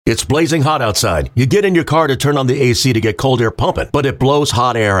It's blazing hot outside. You get in your car to turn on the AC to get cold air pumping, but it blows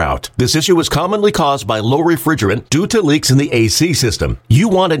hot air out. This issue is commonly caused by low refrigerant due to leaks in the AC system. You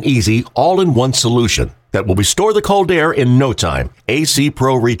want an easy, all-in-one solution that will restore the cold air in no time. AC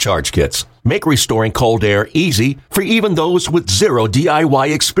Pro Recharge Kits make restoring cold air easy for even those with zero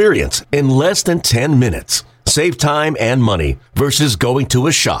DIY experience in less than 10 minutes. Save time and money versus going to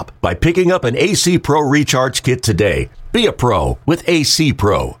a shop by picking up an AC Pro Recharge Kit today. Be a pro with AC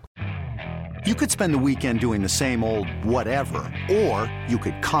Pro. You could spend the weekend doing the same old whatever, or you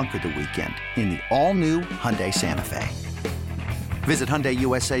could conquer the weekend in the all-new Hyundai Santa Fe. Visit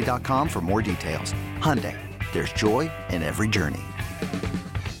HyundaiUSA.com for more details. Hyundai, there's joy in every journey.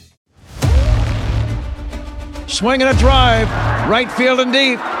 Swing and a drive, right field and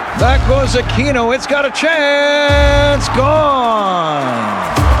deep. Back goes Aquino. It's got a chance.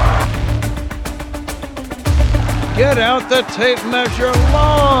 Gone. Get out the tape measure.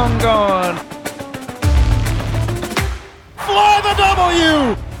 Long gone. Fly the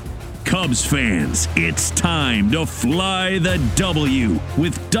W! Cubs fans, it's time to fly the W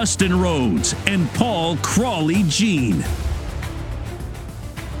with Dustin Rhodes and Paul Crawley-Jean.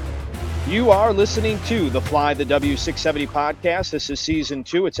 You are listening to the Fly the W670 podcast. This is season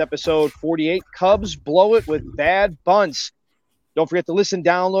 2. It's episode 48. Cubs blow it with bad bunts. Don't forget to listen,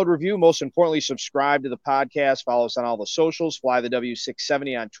 download, review. Most importantly, subscribe to the podcast. Follow us on all the socials. Fly the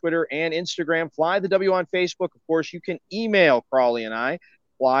W670 on Twitter and Instagram. Fly the W on Facebook. Of course, you can email Crawley and I.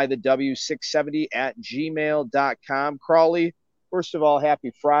 flythew670@gmail.com. Crawley, first of all,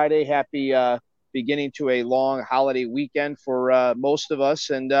 happy Friday. Happy beginning to a long holiday weekend for most of us.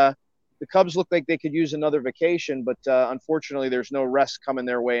 And the Cubs look like they could use another vacation, but unfortunately there's no rest coming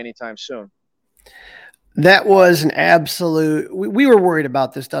their way anytime soon. That was an absolute – we were worried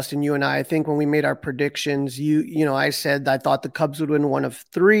about this, Dustin, you and I. I think when we made our predictions, you know, I said I thought the Cubs would win 1 of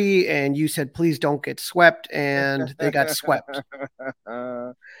 3, and you said please don't get swept, and they got swept.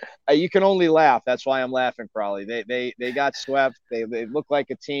 You can only laugh. That's why I'm laughing, Crawley. They got swept. They look like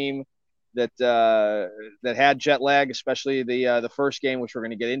a team that had jet lag, especially the first game, which we're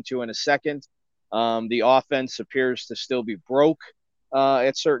going to get into in a second. The offense appears to still be broke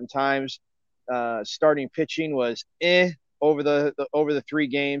at certain times. Starting pitching was over the 3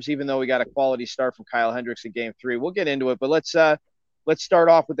 games, even though we got a quality start from Kyle Hendricks in game 3. We'll get into it, but let's start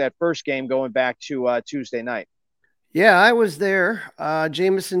off with that first game going back to Tuesday night. Yeah, I was there.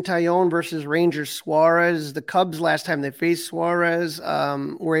 Jameson Taillon versus Ranger Suarez. The Cubs, last time they faced Suarez,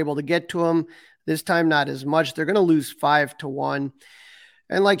 were able to get to him. This time, not as much. They're going to lose 5-1.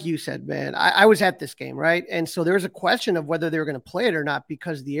 And like you said, man, I was at this game, right? And so there was a question of whether they were going to play it or not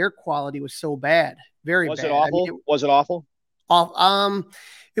because the air quality was so bad, very bad. Was it awful? Was it awful?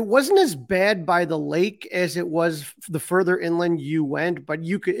 It wasn't as bad by the lake as it was the further inland you went, but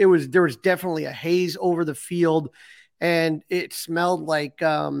there was definitely a haze over the field, and it smelled like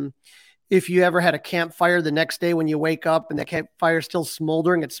if you ever had a campfire the next day when you wake up and the campfire is still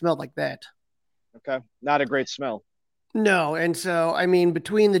smoldering, it smelled like that. Okay, not a great smell. No, and so, I mean,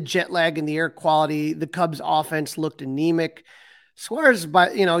 between the jet lag and the air quality, the Cubs offense looked anemic. Suarez,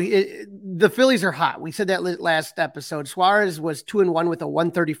 the Phillies are hot. We said that last episode. Suarez was 2-1 with a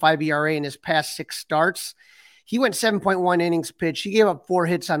 1.35 ERA in his past 6 starts. He went 7.1 innings pitched. He gave up 4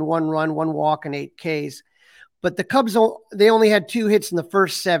 hits on 1 run, 1 walk, and 8 Ks. But the Cubs, they only had 2 hits in the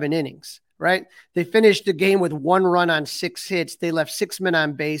first 7 innings. Right? They finished the game with 1 run on 6 hits. They left 6 men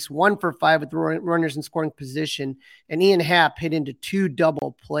on base, 1 for 5 with runners in scoring position, and Ian Happ hit into 2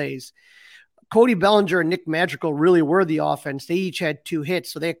 double plays. Cody Bellinger and Nick Madrigal really were the offense. They each had 2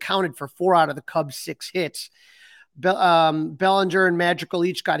 hits, so they accounted for 4 out of the Cubs' 6 hits. Bellinger and Madrigal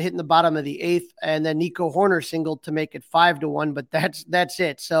each got hit in the bottom of the 8th, and then Nico Horner singled to make it 5-1, but that's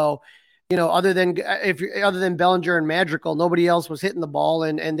it. So, you know, other than Bellinger and Madrigal, nobody else was hitting the ball,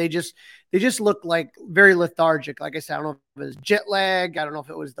 and they just looked like very lethargic. Like I said, I don't know if it was jet lag. I don't know if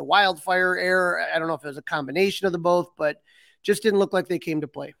it was the wildfire air. I don't know if it was a combination of the both, but just didn't look like they came to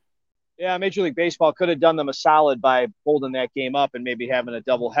play. Yeah, Major League Baseball could have done them a solid by holding that game up and maybe having a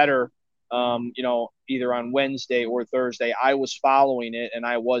doubleheader, either on Wednesday or Thursday. I was following it, and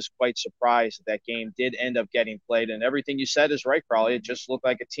I was quite surprised that game did end up getting played. And everything you said is right, Crawley. It just looked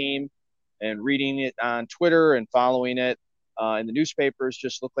like a team, and reading it on Twitter and following it in the newspapers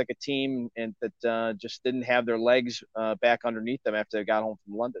just looked like a team and that just didn't have their legs back underneath them after they got home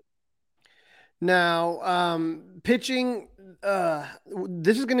from London. Now, pitching,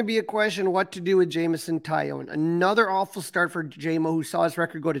 this is going to be a question what to do with Jameson Taillon. Another awful start for JMO, who saw his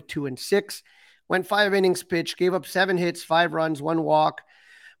record go to 2-6, went 5 innings pitched, gave up 7 hits, 5 runs, 1 walk.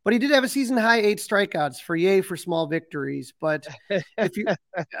 But he did have a season high 8 strikeouts for small victories. But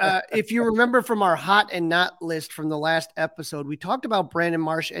if you remember from our hot and not list from the last episode, we talked about Brandon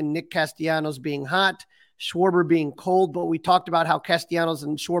Marsh and Nick Castellanos being hot, Schwarber being cold, but we talked about how Castellanos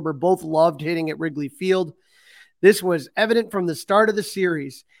and Schwarber both loved hitting at Wrigley Field. This was evident from the start of the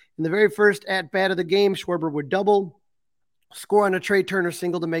series. In the very first at-bat of the game, Schwarber would double, score on a Trey Turner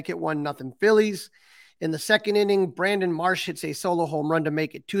single to make it 1-0 Phillies. In the second inning, Brandon Marsh hits a solo home run to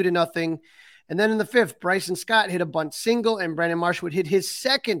make it 2-0. And then in the fifth, Bryson Scott hit a bunt single, and Brandon Marsh would hit his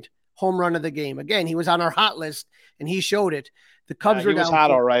second home run of the game. Again, he was on our hot list, and he showed it. The Cubs were down. He was hot,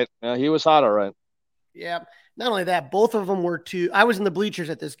 all right. He was hot, all right. Yeah. Not only that, both of them were I was in the bleachers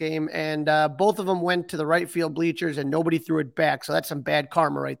at this game, and both of them went to the right field bleachers, and nobody threw it back. So that's some bad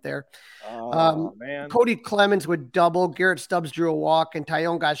karma right there. Man. Cody Clemens would double. Garrett Stubbs drew a walk, and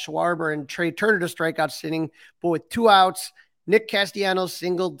Tyone got Schwarber and Trey Turner to strike out inning. But with 2 outs, Nick Castellanos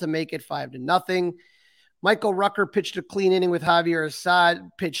singled to make it 5-0. Michael Rucker pitched a clean inning with Javier Assad,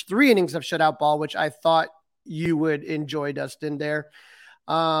 pitched 3 innings of shutout ball, which I thought you would enjoy, Dustin, there.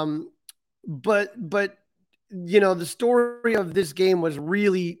 But the story of this game was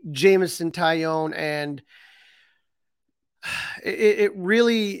really Jameson Taillon, and it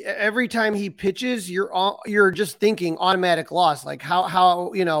really, every time he pitches, you're just thinking automatic loss. Like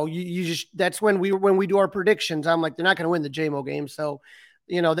how you just, that's when we do our predictions. I'm like, they're not going to win the JMO game. So,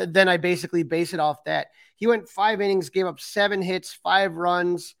 then I basically base it off that. He went 5 innings, gave up 7 hits, 5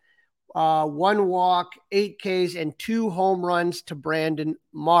 runs, 1 walk, 8 Ks, and 2 home runs to Brandon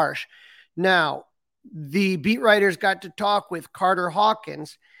Marsh. Now, the beat writers got to talk with Carter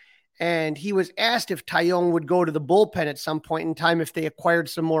Hawkins, and he was asked if Taillon would go to the bullpen at some point in time if they acquired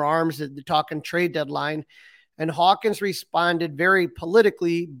some more arms at the talking trade deadline. And Hawkins responded very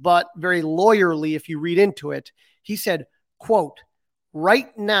politically, but very lawyerly, if you read into it. He said, quote,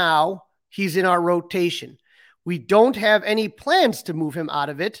 "Right now, he's in our rotation. We don't have any plans to move him out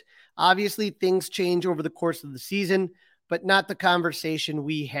of it. Obviously, things change over the course of the season, but not the conversation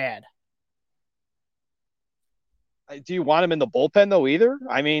we had." Do you want him in the bullpen, though, either?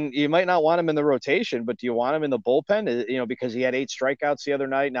 I mean, you might not want him in the rotation, but do you want him in the bullpen? Because he had 8 strikeouts the other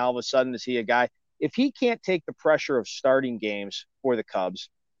night. Now, all of a sudden, is he a guy? If he can't take the pressure of starting games for the Cubs,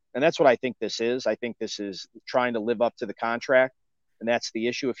 and that's what I think this is. I think this is trying to live up to the contract, and that's the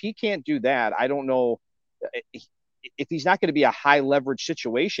issue. If he can't do that, I don't know. If he's not going to be a high leverage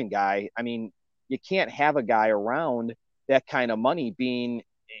situation guy, I mean, you can't have a guy around that kind of money being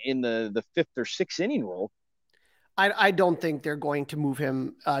in the 5th or 6th inning role. I don't think they're going to move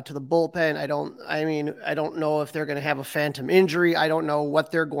him to the bullpen. I don't know if they're going to have a phantom injury. I don't know what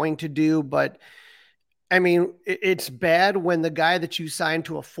they're going to do, but I mean, it's bad when the guy that you signed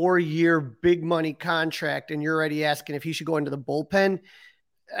to a 4-year big money contract and you're already asking if he should go into the bullpen.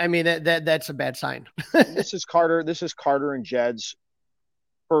 I mean, that's a bad sign. This is Carter and Jed's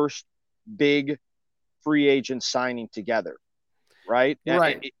first big free agent signing together. Right.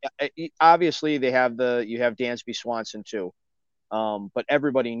 Obviously, you have Dansby Swanson too, but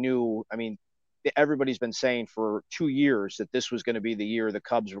everybody knew. I mean, everybody's been saying for 2 years that this was going to be the year the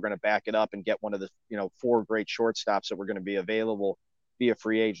Cubs were going to back it up and get one of the 4 great shortstops that were going to be available via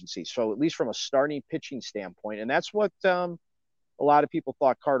free agency. So at least from a starting pitching standpoint, and that's what a lot of people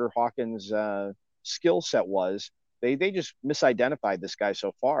thought Carter Hawkins' skill set was. They just misidentified this guy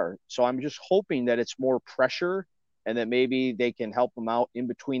so far. So I'm just hoping that it's more pressure, and that maybe they can help him out in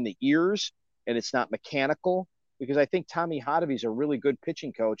between the ears, and it's not mechanical, because I think Tommy Hotovy's a really good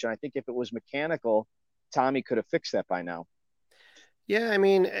pitching coach, and I think if it was mechanical, Tommy could have fixed that by now. Yeah, I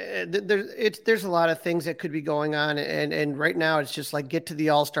mean, there's a lot of things that could be going on, and right now it's just like get to the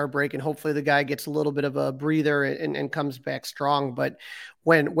All-Star break, and hopefully the guy gets a little bit of a breather and comes back strong. But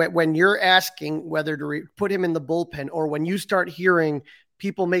when you're asking whether to put him in the bullpen, or when you start hearing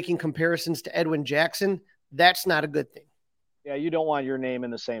people making comparisons to Edwin Jackson, that's not a good thing. Yeah, you don't want your name in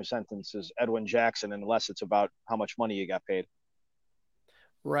the same sentence as Edwin Jackson unless it's about how much money you got paid.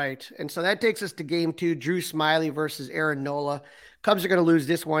 Right. And so that takes us to game 2, Drew Smyly versus Aaron Nola. Cubs are going to lose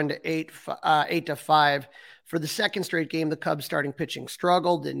this one to 8-5. For the second straight game, the Cubs starting pitching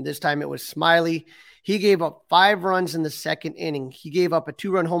struggled, and this time it was Smyly. He gave up 5 runs in the second inning. He gave up a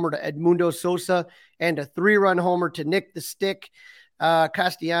 2-run homer to Edmundo Sosa and a 3-run homer to Nick the Stick.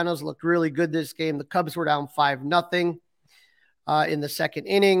 Castellanos looked really good this game. The Cubs were down 5-0 in the second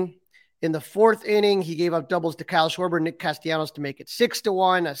inning. In the fourth inning, he gave up doubles to Kyle Schwarber and Nick Castellanos to make it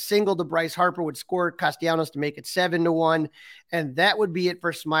 6-1. A single to Bryce Harper would score Castellanos to make it 7-1. And that would be it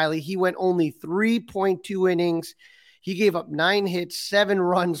for Smyly. He went only 3.2 innings. He gave up 9 hits, 7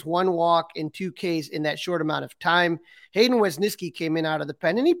 runs, 1 walk, and 2 Ks in that short amount of time. Hayden Wesniewski came in out of the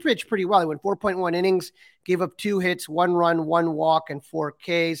pen, and he pitched pretty well. He went 4.1 innings, gave up 2 hits, 1 run, 1 walk, and 4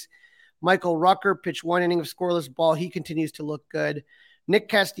 Ks. Michael Rucker pitched 1 inning of scoreless ball. He continues to look good. Nick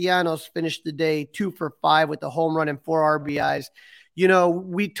Castellanos finished the day 2 for 5 with a home run and 4 RBIs.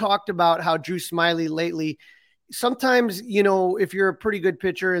 We talked about how Drew Smyly lately, sometimes, if you're a pretty good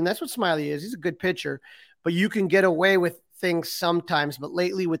pitcher, and that's what Smyly is, he's a good pitcher, but you can get away with things sometimes. But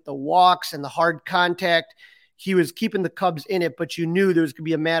lately with the walks and the hard contact, he was keeping the Cubs in it, but you knew there was going to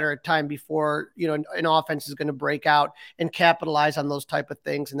be a matter of time before, an offense is going to break out and capitalize on those type of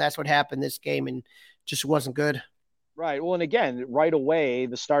things. And that's what happened this game, and just wasn't good. Right. Well, and again, right away,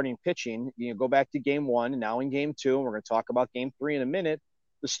 the starting pitching, go back to game 1 and now in game 2, and we're going to talk about game 3 in a minute.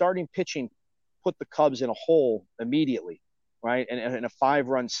 The starting pitching put the Cubs in a hole immediately, right? And a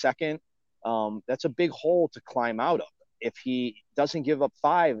 5-run second, that's a big hole to climb out of. If he doesn't give up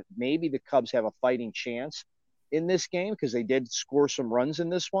 5, maybe the Cubs have a fighting chance in this game, because they did score some runs in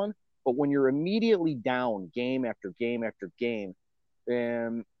this one. But when you're immediately down game after game after game,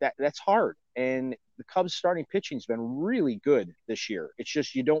 that's hard. And the Cubs starting pitching has been really good this year. It's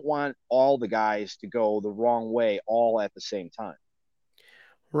just you don't want all the guys to go the wrong way all at the same time.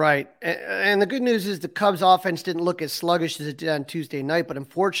 Right. And the good news is the Cubs offense didn't look as sluggish as it did on Tuesday night, but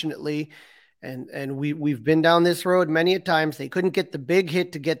unfortunately, and we've been down this road many a times, they couldn't get the big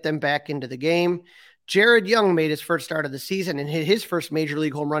hit to get them back into the game. Jared Young made his first start of the season and hit his first major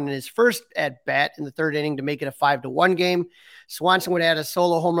league home run in his first at bat in the 3rd inning to make it a 5-1 game. Swanson would add a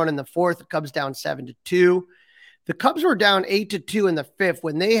solo home run in the 4th. The Cubs down 7-2. The Cubs were down 8-2 in the 5th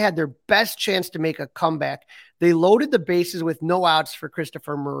when they had their best chance to make a comeback. They loaded the bases with no outs for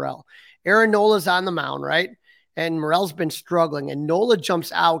Christopher Morel. Aaron Nola's on the mound, right? And Morel's been struggling, and Nola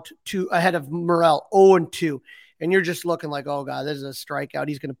jumps out ahead of Morel 0-2. And you're just looking like, oh God, this is a strikeout.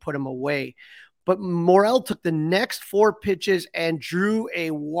 He's going to put him away. But Morel took the next 4 pitches and drew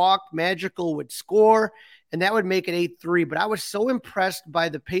a walk. Magical would score, and that would make it 8-3. But I was so impressed by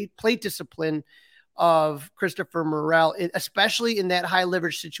the plate discipline of Christopher Morel, especially in that high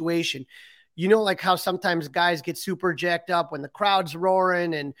leverage situation. Like how sometimes guys get super jacked up when the crowd's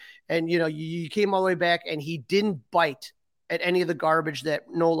roaring and you came all the way back, and he didn't bite at any of the garbage that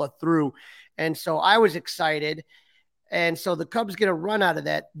Nola threw. And so I was excited. And so the Cubs get a run out of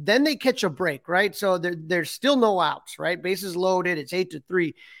that. Then they catch a break, right? So there's still no outs, right? Bases loaded. It's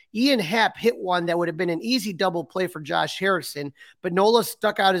 8-3. Ian Happ hit one that would have been an easy double play for Josh Harrison, but Nola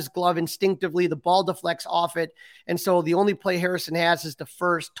stuck out his glove instinctively. The ball deflects off it. And so the only play Harrison has is the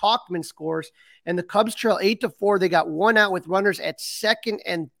first. Talkman scores, and the Cubs trail 8-4. They got 1 out with runners at 2nd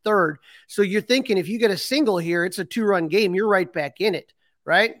and 3rd. So you're thinking if you get a single here, it's a 2-run game. You're right back in it,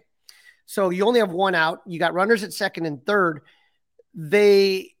 right? So you only have 1 out. You got runners at 2nd and 3rd.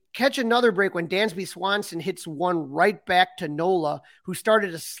 They catch another break when Dansby Swanson hits one right back to Nola, who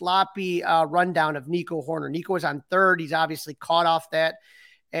started a sloppy rundown of Nico Horner. Nico was on 3rd. He's obviously caught off that.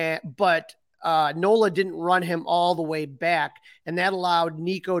 But Nola didn't run him all the way back, and that allowed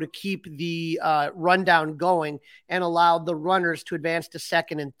Nico to keep the rundown going and allowed the runners to advance to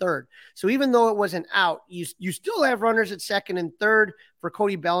 2nd and 3rd. So even though it was an out, you still have runners at 2nd and 3rd for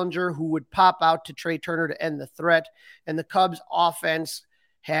Cody Bellinger, who would pop out to Trey Turner to end the threat. And the Cubs offense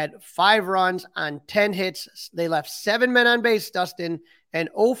had 5 runs on 10 hits. They left 7 men on base, Dustin, and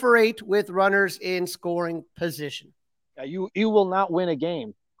 0 for 8 with runners in scoring position. You will not win a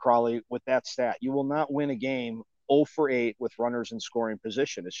game, Crawley, with that stat. You will not win a game 0 for 8 with runners in scoring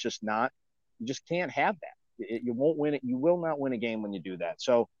position. It's just not. You just can't have that. You won't win it. You will not win a game when you do that.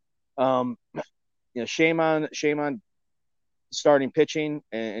 So, shame on starting pitching,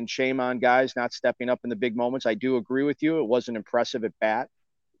 and shame on guys not stepping up in the big moments. I do agree with you. It wasn't impressive at bat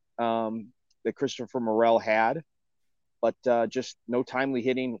that Christopher Morel had, but just no timely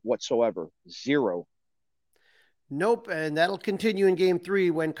hitting whatsoever. 0. Nope, and that'll continue in game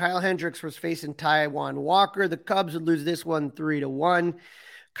 3 when Kyle Hendricks was facing Taijuan Walker. The Cubs would lose this one 3-1.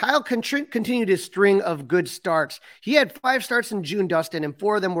 Kyle continued his string of good starts. He had 5 starts in June, Dustin, and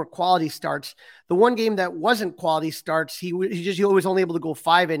 4 of them were quality starts. The one game that wasn't quality starts, he was only able to go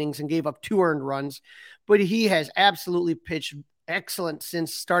 5 innings and gave up 2 earned runs. But he has absolutely pitched excellent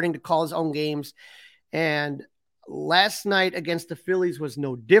since starting to call his own games. And last night against the Phillies was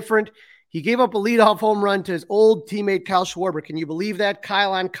no different. He gave up a leadoff home run to his old teammate Kyle Schwarber. Can you believe that?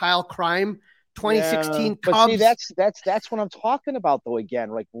 Kyle on Kyle crime. 2016 Cubs. But see, that's what I'm talking about, though, again,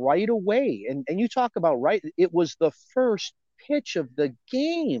 like right away. And you talk about it was the first pitch of the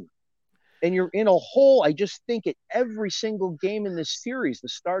game. And you're in a hole. I just think at every single game in this series, the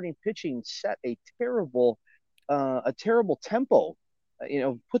starting pitching set a terrible a terrible tempo.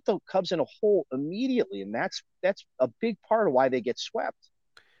 Put the Cubs in a hole immediately, and that's a big part of why they get swept.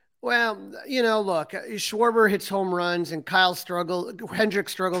 Well, look, Schwarber hits home runs and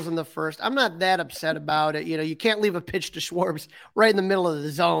Hendricks struggles in the first. I'm not that upset about it. You can't leave a pitch to Schwarber right in the middle of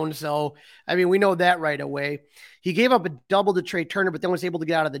the zone. So, I mean, we know that right away. He gave up a double to Trey Turner, but then was able to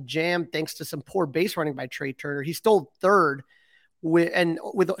get out of the jam thanks to some poor base running by Trey Turner. He stole third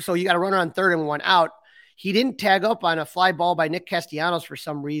so you got a runner on third and one out. He didn't tag up on a fly ball by Nick Castellanos for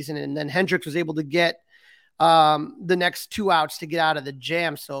some reason. And then Hendricks was able to get the next 2 outs to get out of the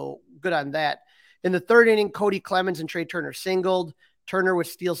jam. So good on that. In the third inning, Cody Clemens and Trey Turner singled. Turner would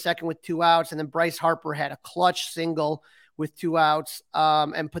steal second with 2 outs. And then Bryce Harper had a clutch single with 2 outs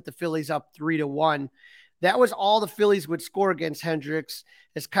and put the Phillies up 3-1. That was all the Phillies would score against Hendricks,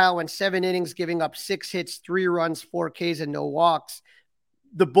 as Kyle went 7 innings, giving up 6 hits, 3 runs, 4 Ks, and no walks.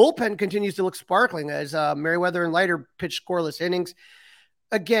 The bullpen continues to look sparkling as Merriweather and Leiter pitched scoreless innings.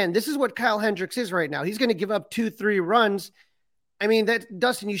 Again, this is what Kyle Hendricks is right now. He's going to give up 2-3 runs. I mean,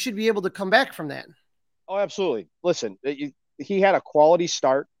 Dustin, you should be able to come back from that. Oh, absolutely. Listen, he had a quality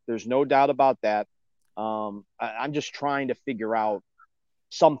start. There's no doubt about that. I'm just trying to figure out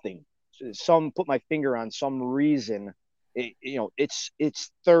something. Put my finger on some reason.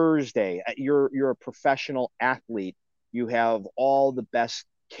 It's Thursday. You're a professional athlete. You have all the best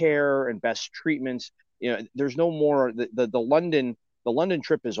care and best treatments. There's no more. The London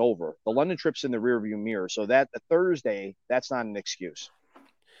trip is over. The London trip's in the rearview mirror. So that Thursday, that's not an excuse.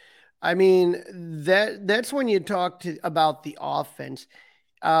 I mean, that's when you talk about the offense.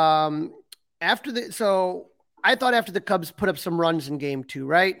 So I thought after the Cubs put up some runs in game 2,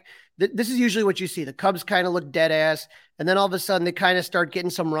 right? This is usually what you see. The Cubs kind of look dead ass, and then all of a sudden they kind of start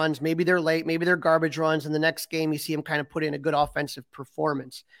getting some runs. Maybe they're late, maybe they're garbage runs, and the next game you see them kind of put in a good offensive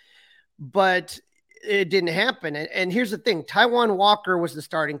performance. But it didn't happen. And here's the thing. Taijuan Walker was the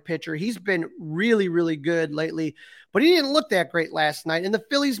starting pitcher. He's been really, really good lately, but he didn't look that great last night. And the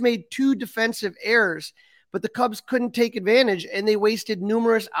Phillies made 2 defensive errors, but the Cubs couldn't take advantage, and they wasted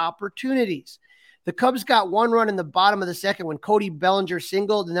numerous opportunities. The Cubs got 1 run in the bottom of the second when Cody Bellinger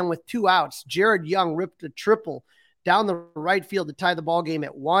singled, and then with 2 outs, Jared Young ripped a triple down the right field to tie the ball game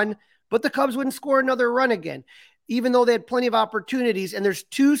at 1, but the Cubs wouldn't score another run again, even though they had plenty of opportunities. And there's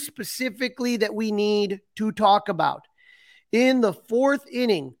 2 specifically that we need to talk about. In the 4th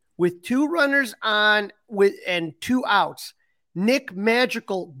inning, with 2 runners on and 2 outs, Nick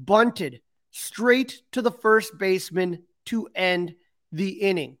Magical bunted straight to the first baseman to end the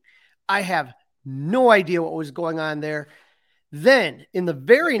inning. I have no idea what was going on there. Then in the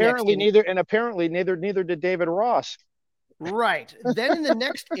very next inning, apparently neither did David Ross. Right. Then in the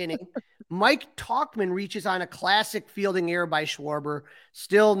next inning, Mike Tauchman reaches on a classic fielding error by Schwarber.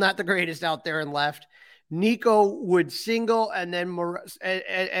 Still not the greatest out there in left. Nico would single, and then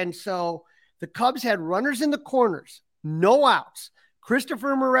and so the Cubs had runners in the corners, no outs.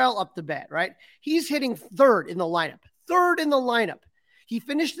 Christopher Morel up the bat, right? He's hitting third in the lineup. He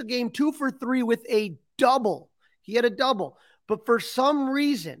finished the game 2 for 3 with a double. He had a double, but for some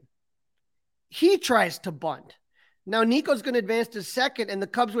reason, he tries to bunt. Now, Nico's going to advance to second, and the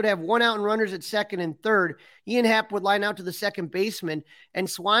Cubs would have 1 out and runners at second and third. Ian Happ would line out to the second baseman, and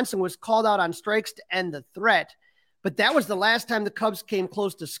Swanson was called out on strikes to end the threat. But that was the last time the Cubs came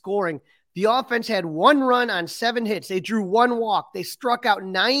close to scoring. The offense had 1 run on 7 hits. They drew 1 walk. They struck out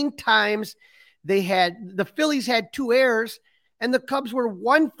 9 times. The Phillies had 2 errors, and the Cubs were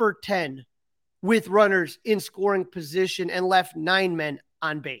 1 for 10 with runners in scoring position and left 9 men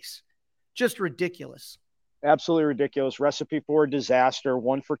on base. Just ridiculous. Absolutely ridiculous. Recipe for disaster.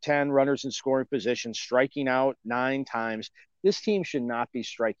 1 for 10 runners in scoring position, striking out 9 times. This team should not be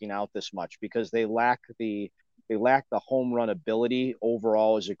striking out this much because they lack the home run ability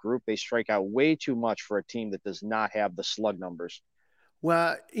overall as a group. They strike out way too much for a team that does not have the slug numbers.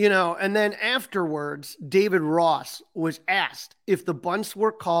 Well, and then afterwards, David Ross was asked if the bunts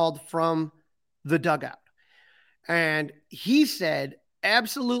were called from the dugout. And he said,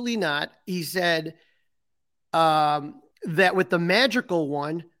 absolutely not. He said that with the Magical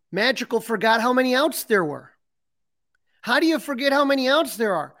one, Magical forgot how many outs there were. How do you forget how many outs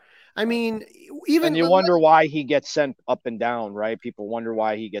there are? I mean, and you wonder why he gets sent up and down, right? People wonder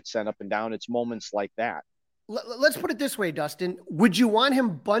why he gets sent up and down. It's moments like that. Let's put it this way, Dustin. Would you want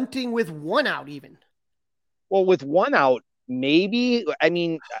him bunting with 1 out even? Well, with 1 out, maybe. I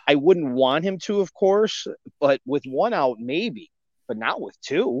mean, I wouldn't want him to, of course, but with 1 out, maybe, but not with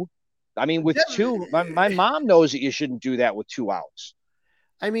 2. I mean, with 2, my mom knows that you shouldn't do that with 2 outs.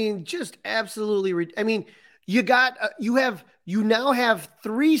 I mean, just absolutely. I mean, you You now have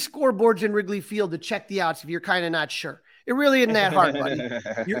 3 scoreboards in Wrigley Field to check the outs if you're kind of not sure. It really isn't that hard, buddy.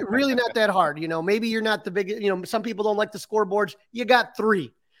 You're really not that hard. Maybe you're not the big, some people don't like the scoreboards. You got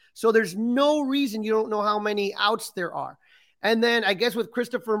 3. So there's no reason you don't know how many outs there are. And then I guess with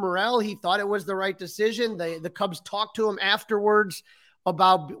Christopher Morel, he thought it was the right decision. The Cubs talked to him afterwards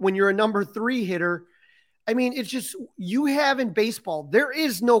about when you're a number 3 hitter. I mean, it's just, you have in baseball, there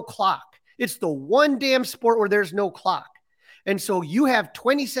is no clock. It's the one damn sport where there's no clock. And so you have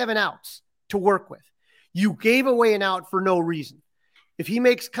 27 outs to work with. You gave away an out for no reason. If he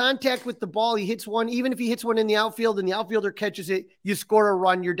makes contact with the ball, he hits one, even if he hits one in the outfield and the outfielder catches it, you score a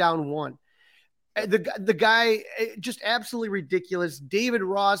run, you're down 1. The guy, just absolutely ridiculous. David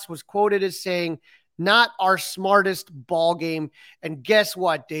Ross was quoted as saying, not our smartest ball game. And guess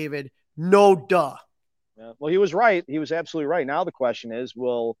what, David? No duh. Yeah, well, he was right. He was absolutely right. Now the question is,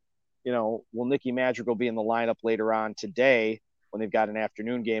 will Nicky Madrigal be in the lineup later on today when they've got an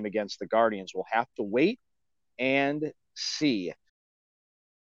afternoon game against the Guardians? We'll have to wait and see.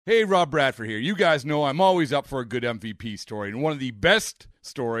 Hey, Rob Bradford here. You guys know I'm always up for a good MVP story, and one of the best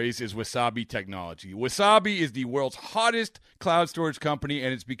stories is Wasabi Technology. Wasabi is the world's hottest cloud storage company,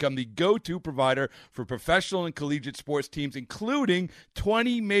 and it's become the go-to provider for professional and collegiate sports teams, including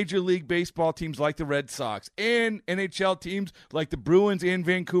 20 Major League Baseball teams like the Red Sox and NHL teams like the Bruins and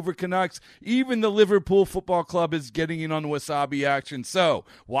Vancouver Canucks. Even the Liverpool Football Club is getting in on the Wasabi action. So,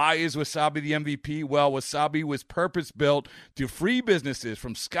 why is Wasabi the MVP? Well, Wasabi was purpose-built to free businesses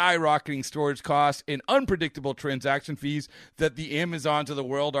from skyrocketing storage costs and unpredictable transaction fees that the Amazons of the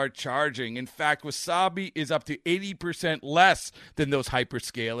world are charging. In fact, Wasabi is up to 80% less than those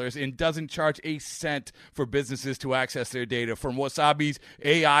hyperscalers and doesn't charge a cent for businesses to access their data. From Wasabi's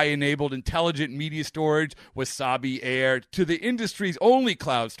AI-enabled intelligent media storage, Wasabi Air, to the industry's only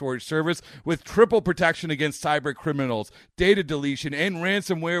cloud storage service with triple protection against cyber criminals, data deletion, and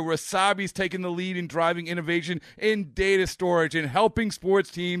ransomware, Wasabi's taken the lead in driving innovation in data storage and helping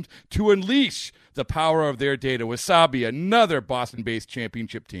sports teams to unleash the power of their data. Wasabi, another Boston-based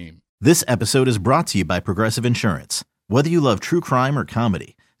championship team. This episode is brought to you by Progressive Insurance. Whether you love true crime or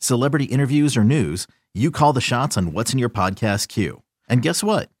comedy, celebrity interviews or news, you call the shots on what's in your podcast queue. And guess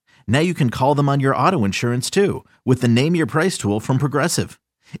what? Now you can call them on your auto insurance too with the Name Your Price tool from Progressive.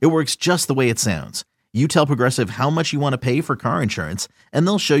 It works just the way it sounds. You tell Progressive how much you want to pay for car insurance, and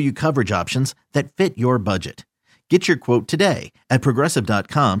they'll show you coverage options that fit your budget. Get your quote today at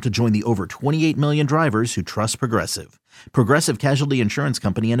Progressive.com to join the over 28 million drivers who trust Progressive. Progressive Casualty Insurance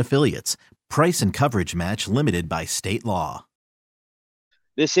Company and Affiliates. Price and coverage match limited by state law.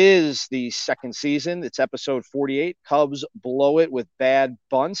 This is the second season. It's episode 48. Cubs blow it with bad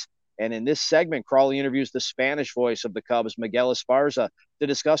bunts. And in this segment, Crawley interviews the Spanish voice of the Cubs, Miguel Esparza, to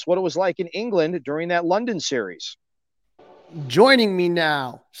discuss what it was like in England during that London series. Joining me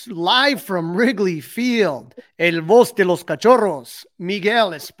now, live from Wrigley Field, el voz de los cachorros,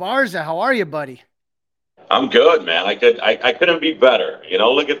 Miguel Esparza. How are you, buddy? I'm good, man. I couldn't be better.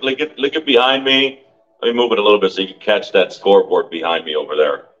 Look at behind me. Let me move it a little bit so you can catch that scoreboard behind me over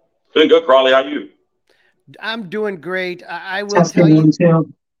there. Doing good, Crawley. How are you? I'm doing great. I will tell you.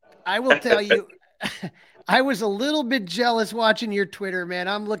 I will tell you. I was a little bit jealous watching your Twitter, man.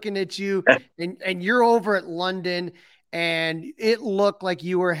 I'm looking at you, and you're over at London. And it looked like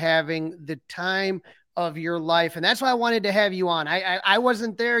you were having the time of your life. And that's why I wanted to have you on. I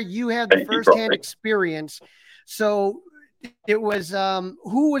wasn't there. You had the firsthand experience. So it was,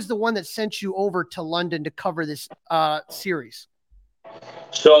 who was the one that sent you over to London to cover this series?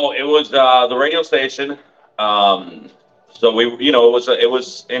 So it was the radio station. So it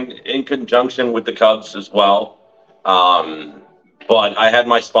was in conjunction with the Cubs as well. But I had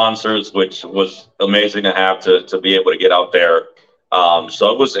my sponsors, which was amazing to have to be able to get out there.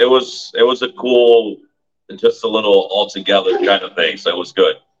 So it was a cool, just a little all together kind of thing. So it was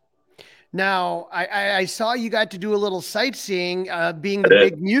good. Now I saw you got to do a little sightseeing, being the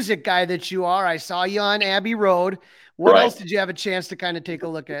big music guy that you are. I saw you on Abbey Road. What else did you have a chance to kind of take a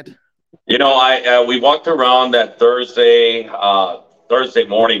look at? We walked around that Thursday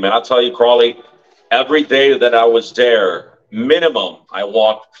morning, man. I'll tell you, Crawley, every day that I was there, minimum, I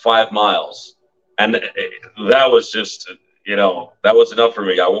walked 5 miles, and that was just, that was enough for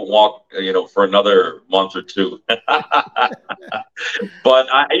me. I won't walk, for another month or two. But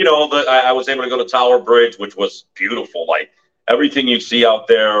I was able to go to Tower Bridge, which was beautiful. Like everything you see out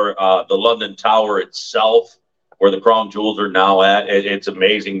there, the London Tower itself, where the crown jewels are now at, it's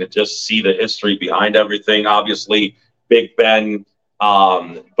amazing to just see the history behind everything. Obviously, Big Ben.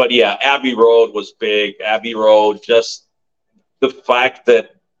 But yeah, Abbey Road was big. Abbey Road, just the fact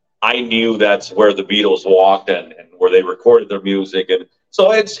that I knew that's where the Beatles walked and where they recorded their music. And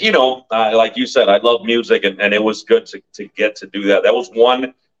so it's, like you said, I love music, and it was good to get to do that. That was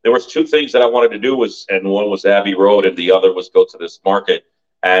one. There was two things that I wanted to do and one was Abbey Road and the other was go to this market.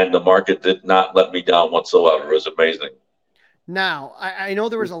 And the market did not let me down whatsoever. It was amazing. Now, I know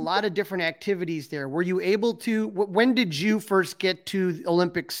there was a lot of different activities there. Were you able to, when did you first get to the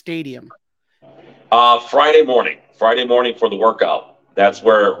Olympic Stadium? Friday morning for the workout. That's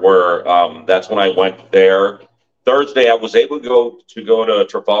that's when I went there. Thursday, I was able to go to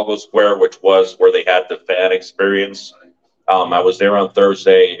Trafalgar Square, which was where they had the fan experience. I was there on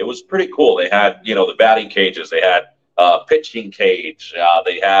Thursday. It was pretty cool. They had, the batting cages. They had pitching cage.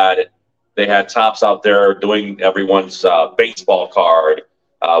 They had tops out there doing everyone's baseball card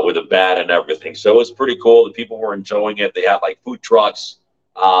with a bat and everything. So it was pretty cool. The people were enjoying it. They had like food trucks.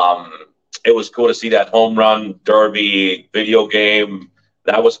 It was cool to see that home run derby video game.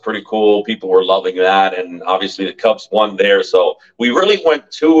 That was pretty cool. People were loving that, and obviously the Cubs won there. So we really went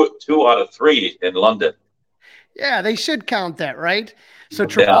two out of three in London. Yeah, they should count that, right? So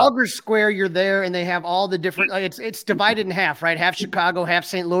Trafalgar Square, you're there, and they have all the different. It's divided in half, right? Half Chicago, half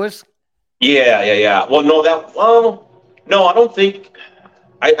St. Louis. Yeah. Well, no, I don't think.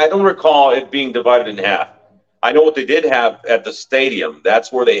 I don't recall it being divided in half. I know what they did have at the stadium.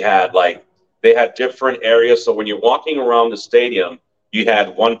 That's where they had different areas. So when you're walking around the stadium, you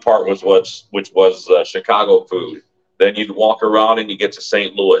had one part which was Chicago food. Then you'd walk around and you get to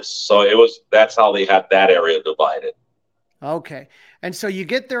St. Louis. So that's how they had that area divided. Okay. And so you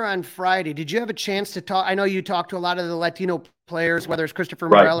get there on Friday. Did you have a chance to talk? I know you talked to a lot of the Latino players, whether it's Christopher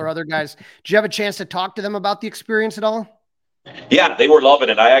Morel or other guys. Did you have a chance to talk to them about the experience at all? Yeah, they were loving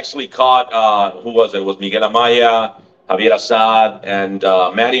it. I actually caught, who was it? It was Miguel Amaya, Javier Assad, and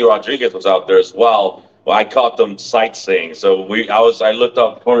Manny Rodriguez was out there as well. Well, I caught them sightseeing. So I looked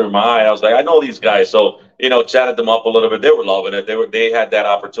up the corner of my eye. I was like, I know these guys. So, chatted them up a little bit. They were loving it. They had that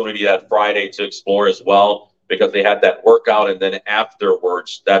opportunity that Friday to explore as well because they had that workout. And then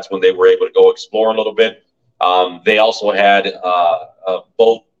afterwards, that's when they were able to go explore a little bit. They also had a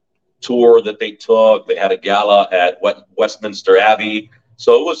boat tour that they took. They had a gala at Westminster Abbey.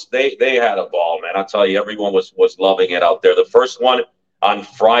 So they had a ball, man. I'll tell you, everyone was loving it out there. The first one on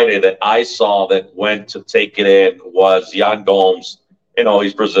Friday that I saw that went to take it in was Jan Gomes.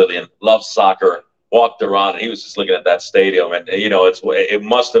 He's Brazilian, loves soccer, walked around, and he was just looking at that stadium. And, it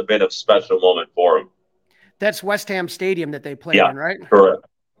must have been a special moment for him. That's West Ham Stadium that they played in, right?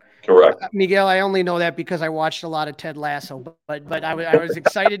 Correct. Miguel, I only know that because I watched a lot of Ted Lasso, but I was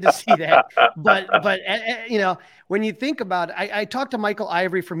excited to see that. But when you think about it, I talked to Michael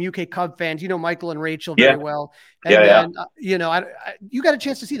Ivory from UK Cub fans. You know Michael and Rachel very well. And you got a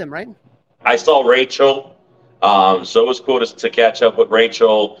chance to see them, right? I saw Rachel. So it was cool to catch up with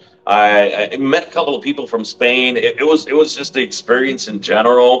Rachel. I met a couple of people from Spain. It was just the experience in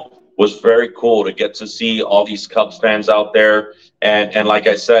general was very cool to get to see all these Cubs fans out there. And like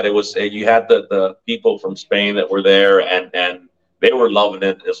I said, you had the people from Spain that were there and they were loving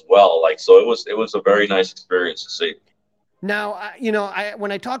it as well. So it was a very nice experience to see. Now,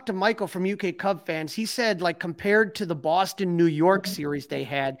 when I talked to Michael from UK Cub fans, he said compared to the Boston, New York series they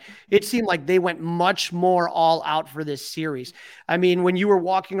had, it seemed like they went much more all out for this series. I mean, when you were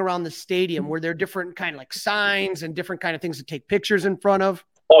walking around the stadium, were there different kind of signs and different kind of things to take pictures in front of?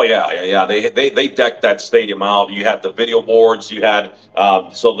 Oh yeah. They decked that stadium out. You had the video boards. You had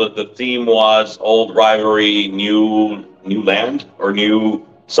so the theme was old rivalry, new land or new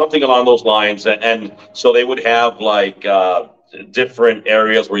something along those lines. And so they would have different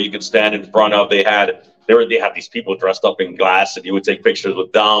areas where you could stand in front of. They had these people dressed up in glass, and you would take pictures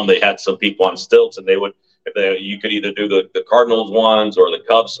with them. They had some people on stilts, and you could either do the Cardinals ones or the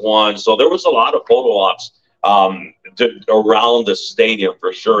Cubs ones. So there was a lot of photo ops around the stadium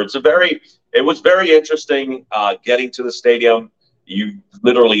for sure. It was very interesting getting to the stadium. You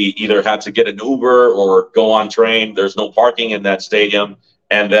literally either had to get an Uber or go on train. There's no parking in that stadium.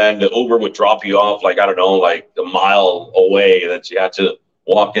 And then the Uber would drop you off a mile away that you had to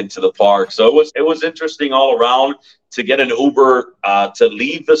walk into the park. So it was interesting all around. To get an Uber to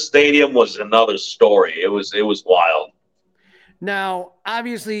leave the stadium was another story. It was wild. Now,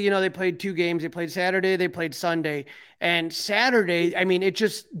 obviously, they played two games. They played Saturday, they played Sunday. And Saturday, I mean, it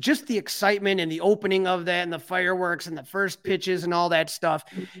just the excitement and the opening of that and the fireworks and the first pitches and all that stuff.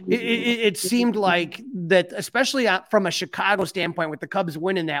 It seemed like that, especially from a Chicago standpoint with the Cubs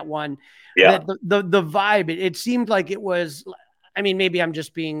winning that one, that the vibe, it seemed like it was, I mean, maybe I'm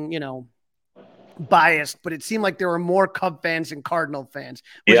just being, biased, but it seemed like there were more Cub fans than Cardinal fans.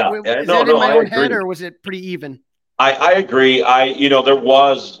 Is that in my own head, or was it pretty even? I agree. There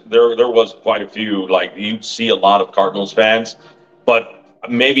was quite a few, like you'd see a lot of Cardinals fans, but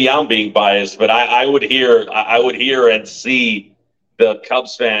maybe I'm being biased, but I would hear and see the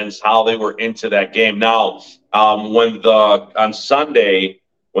Cubs fans how they were into that game. Now, on Sunday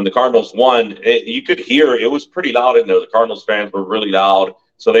when the Cardinals won, you could hear it was pretty loud in there. The Cardinals fans were really loud,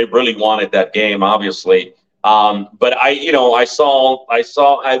 so they really wanted that game, obviously. But I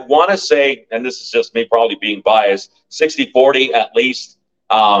want to say, and this is just me probably being biased, 60-40 at least.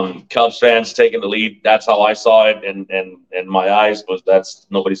 Cubs fans taking the lead. That's how I saw it, and my eyes was that's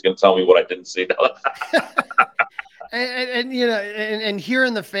nobody's going to tell me what I didn't see. And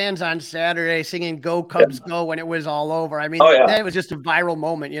hearing the fans on Saturday singing "Go Cubs Go" when it was all over. I mean, that was just a viral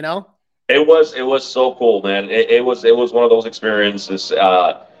moment, It was so cool, man. It was one of those experiences.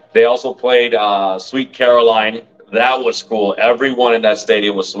 They also played "Sweet Caroline." That was cool. Everyone in that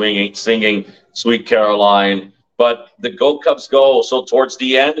stadium was singing "Sweet Caroline." But the Go Cubs Go. So towards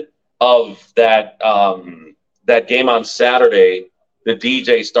the end of that game on Saturday, the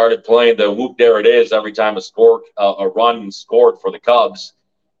DJ started playing the "Whoop There It Is" every time a run scored for the Cubs.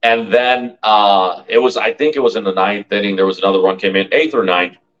 And then I think it was in the ninth inning. There was another run came in, eighth or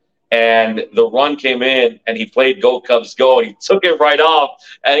ninth. And the run came in, and he played "Go Cubs Go," and he took it right off.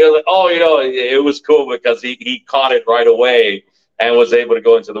 And he was like, "Oh, it was cool because he caught it right away and was able to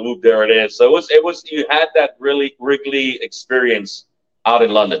go into the whoop. There it is." So it was you had that really Wrigley experience out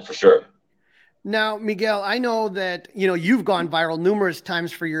in London for sure. Now, Miguel, I know that, you've gone viral numerous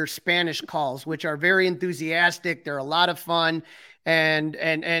times for your Spanish calls, which are very enthusiastic. They're a lot of fun. And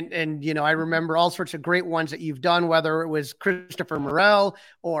I remember all sorts of great ones that you've done, whether it was Christopher Morel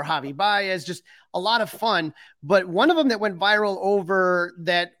or Javi Baez, just a lot of fun. But one of them that went viral over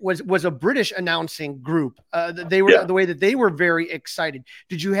that was a British announcing group. The way that they were very excited.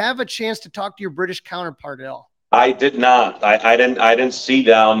 Did you have a chance to talk to your British counterpart at all? I did not. I didn't see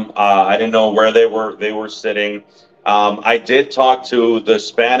them. I didn't know where they were sitting. I did talk to the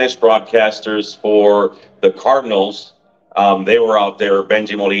Spanish broadcasters for the Cardinals. They were out there,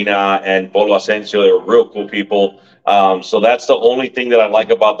 Benji Molina and Polo Asensio. They were real cool people. So that's the only thing that I like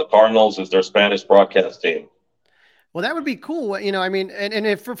about the Cardinals is their Spanish broadcast team. Well, that would be cool. And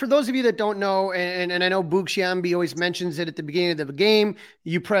if for those of you that don't know, and I know Boog Sciambi always mentions it at the beginning of the game,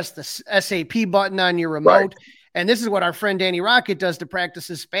 you press the SAP button on your remote. Right. And this is what our friend Danny Rocket does to practice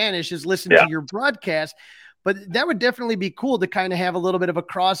his Spanish is listen to your broadcast. But that would definitely be cool to kind of have a little bit of a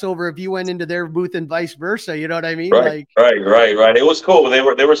crossover if you went into their booth and vice versa. You know what I mean? Right. It was cool. They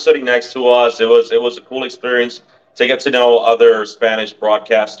were sitting next to us. It was a cool experience to get to know other Spanish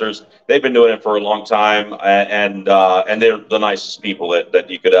broadcasters. They've been doing it for a long time, and they're the nicest people that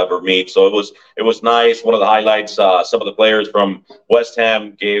you could ever meet. So it was nice. One of the highlights, some of the players from West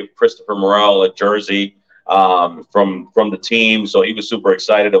Ham gave Christopher Morel a jersey from the team, so he was super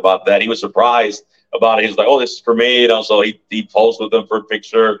excited about that. He was surprised about it. He was like, "Oh, this is for me," and also he posed with them for a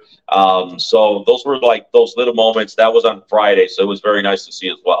picture. So those were like those little moments. That was on Friday, so it was very nice to see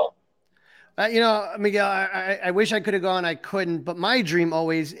as well. Miguel, I wish I could have gone. I couldn't. But my dream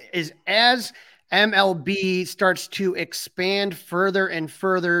always is as MLB starts to expand further and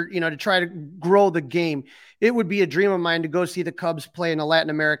further, to try to grow the game. It would be a dream of mine to go see the Cubs play in a Latin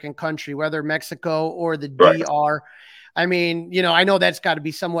American country, whether Mexico or the DR. I mean, I know that's got to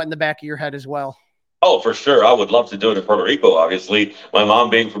be somewhat in the back of your head as well. Oh, for sure. I would love to do it in Puerto Rico, obviously. My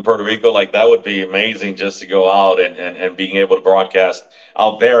mom being from Puerto Rico, like that would be amazing just to go out and being able to broadcast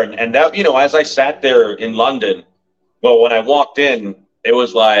out there. And that, as I sat there in London, well, when I walked in, it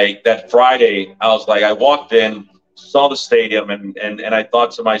was like that Friday, I walked in, saw the stadium, and I thought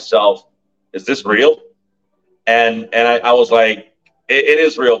to myself, is this real? And I was like, it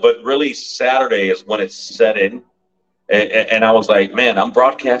is real, but really Saturday is when it set in. And I was like, man, I'm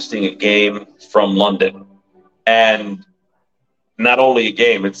broadcasting a game from London. And not only a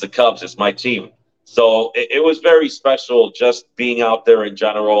game, it's the Cubs, it's my team. So it was very special just being out there in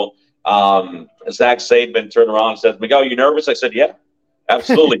general. Zach Seidman turned around and said, "Miguel, you nervous?" I said, "Yeah,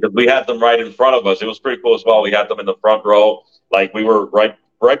 absolutely," because we had them right in front of us. It was pretty cool as well. We had them in the front row. Like we were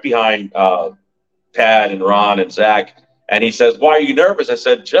right behind Pat and Ron and Zach. And he says, "Why are you nervous?" I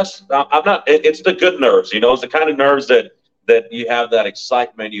said, I'm not, it's the good nerves, it's the kind of nerves that you have that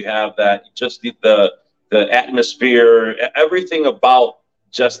excitement, you have that just the atmosphere, everything about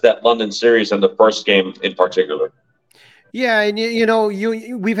just that London series and the first game in particular. Yeah. And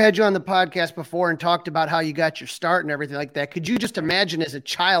we've had you on the podcast before and talked about how you got your start and everything like that. Could you just imagine as a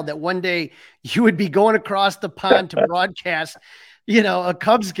child that one day you would be going across the pond to broadcast a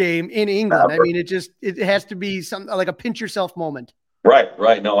Cubs game in England? I mean, it has to be something like a pinch yourself moment.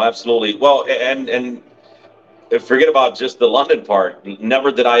 Right. No, absolutely. Well, and forget about just the London part.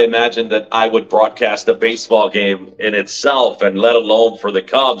 Never did I imagine that I would broadcast a baseball game in itself, and let alone for the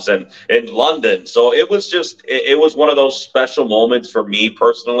Cubs and in London. So it was one of those special moments for me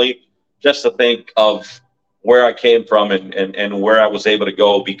personally, just to think of where I came from and where I was able to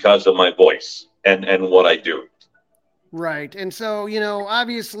go because of my voice and what I do. Right. And so,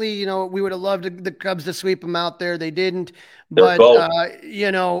 obviously, we would have loved the Cubs to sweep them out there. They didn't. But,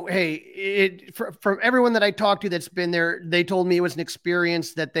 hey, from everyone that I talked to that's been there, they told me it was an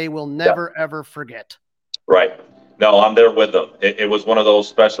experience that they will never, ever forget. Right. No, I'm there with them. It was one of those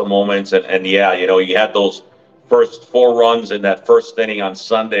special moments. And yeah, you had those first 4 runs in that first inning on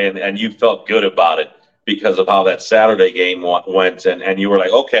Sunday, and you felt good about it because of how that Saturday game went. And you were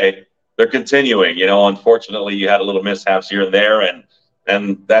like, okay, they're continuing. Unfortunately, you had a little mishaps here and there,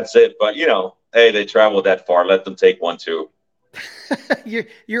 and that's it. But, hey, they traveled that far. Let them take one, too.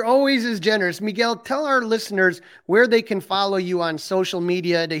 You're always as generous. Miguel, tell our listeners where they can follow you on social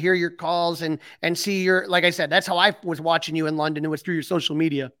media to hear your calls and see like I said, that's how I was watching you in London. It was through your social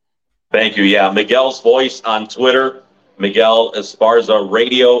media. Thank you. Yeah. Miguel's Voice on Twitter, Miguel Esparza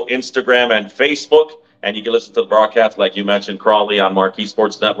Radio, Instagram, and Facebook. And you can listen to the broadcast, like you mentioned, Crawley, on Marquee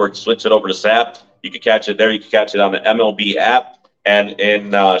Sports Network. Switch it over to SAP. You can catch it there. You can catch it on the MLB app, and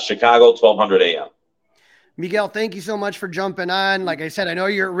in Chicago, 1200 a.m. Miguel, thank you so much for jumping on. Like I said, I know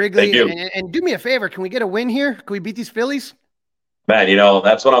you're at Wrigley. Thank you. And do me a favor. Can we get a win here? Can we beat these Phillies? Man,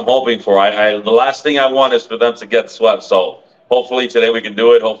 that's what I'm hoping for. The last thing I want is for them to get swept. So hopefully today we can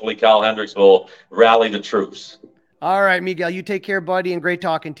do it. Hopefully Kyle Hendricks will rally the troops. All right, Miguel, you take care, buddy, and great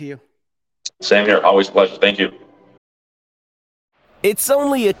talking to you. Same here. Always a pleasure. Thank you. It's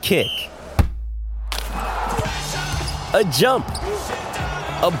only a kick, a jump,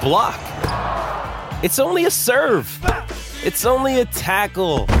 a block. It's only a serve. It's only a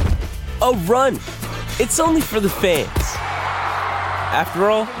tackle, a run. It's only for the fans. After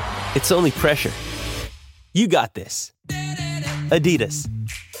all, it's only pressure. You got this. Adidas.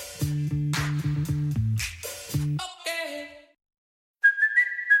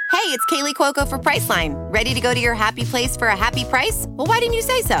 Hey, it's Kaylee Cuoco for Priceline. Ready to go to your happy place for a happy price? Well, why didn't you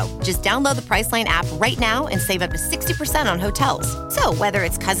say so? Just download the Priceline app right now and save up to 60% on hotels. So whether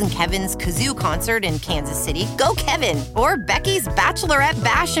it's Cousin Kevin's Kazoo Concert in Kansas City, go Kevin, or Becky's Bachelorette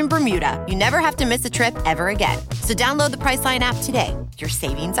Bash in Bermuda, you never have to miss a trip ever again. So download the Priceline app today. Your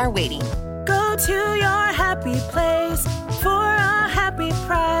savings are waiting. Go to your happy place for a happy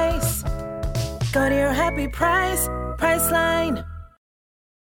price. Go to your happy price, Priceline.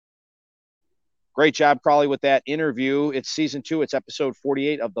 Great job, Crawley, with that interview. It's season 2. It's episode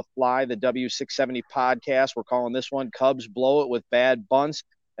 48 of the Fly the W670 podcast. We're calling this one Cubs Blow It with Bad Bunts.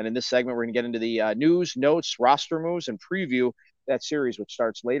 And in this segment, we're going to get into the news, notes, roster moves, and preview that series, which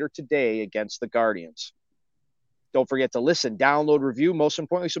starts later today against the Guardians. Don't forget to listen, download, review. Most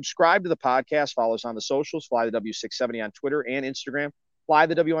importantly, subscribe to the podcast. Follow us on the socials, Fly the W670 on Twitter and Instagram, Fly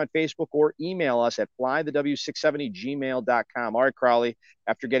the W on Facebook, or email us at flythew670gmail.com. All right, Crawley,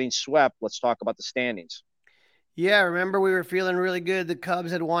 after getting swept, let's talk about the standings. Yeah, remember we were feeling really good. The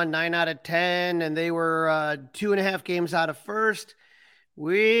Cubs had won 9 out of 10, and they were 2.5 games out of first.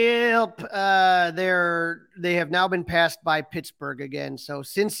 Well, they have now been passed by Pittsburgh again. So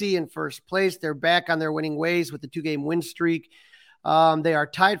Cincy in first place. They're back on their winning ways with the 2-game win streak. They are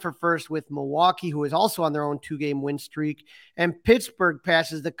tied for first with Milwaukee, who is also on their own 2-game win streak. And Pittsburgh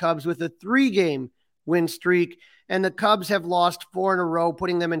passes the Cubs with a 3-game win streak. And the Cubs have lost 4 in a row,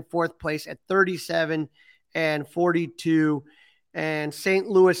 putting them in fourth place at 37 and 42. And St.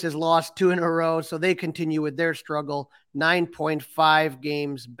 Louis has lost 2 in a row, so they continue with their struggle, 9.5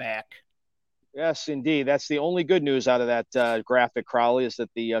 games back. Yes, indeed. That's the only good news out of that graphic, Crawley, is that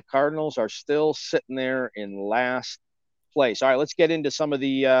the Cardinals are still sitting there in last place. All right, let's get into some of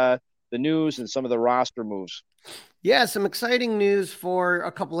the news and some of the roster moves. Yeah, some exciting news for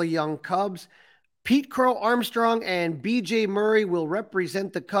a couple of young Cubs. Pete Crow Armstrong and BJ Murray will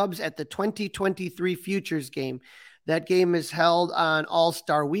represent the Cubs at the 2023 Futures Game. That game is held on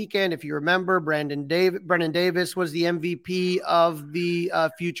All-Star Weekend. If you remember, Brendan Davis was the MVP of the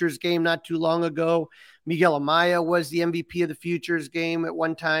Futures Game not too long ago. Miguel Amaya was the MVP of the Futures Game at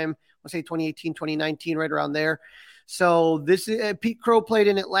one time. I'll say 2018, 2019, right around there. So this is Pete Crow played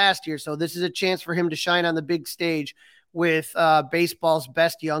in it last year. So this is a chance for him to shine on the big stage with baseball's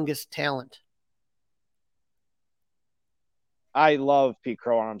best youngest talent. I love Pete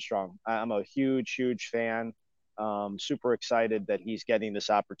Crow Armstrong. I'm a huge, huge fan. Super excited that he's getting this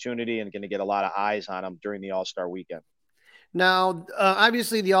opportunity and going to get a lot of eyes on him during the All-Star Weekend. Now,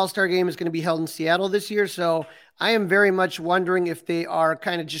 obviously, the All-Star game is going to be held in Seattle this year, so I am very much wondering if they are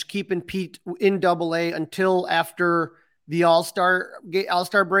kind of just keeping Pete in Double-A until after the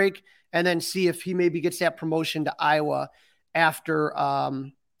All-Star break, and then see if he maybe gets that promotion to Iowa after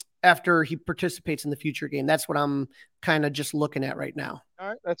after he participates in the future game. That's what I'm kind of just looking at right now. All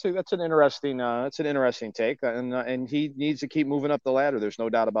right, that's an interesting take, and he needs to keep moving up the ladder. There's no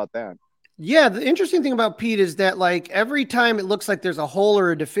doubt about that. Yeah, the interesting thing about Pete is that like every time it looks like there's a hole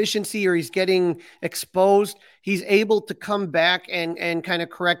or a deficiency or he's getting exposed, he's able to come back and kind of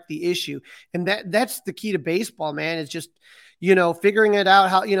correct the issue. And that's the key to baseball, man, is just, figuring it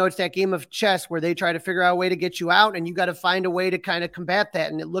out how, it's that game of chess where they try to figure out a way to get you out and you got to find a way to kind of combat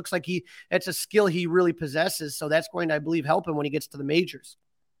that. And it looks like it's a skill he really possesses. So that's going to, I believe, help him when he gets to the majors.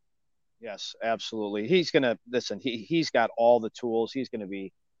 Yes, absolutely. He's going to listen. He's got all the tools. He's going to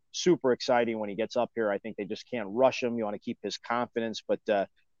be super exciting when he gets up here. I think they just can't rush him. You want to keep his confidence, but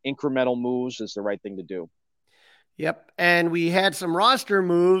incremental moves is the right thing to do. Yep. And we had some roster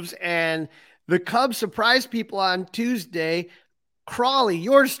moves, and the Cubs surprised people on Tuesday. Crawley,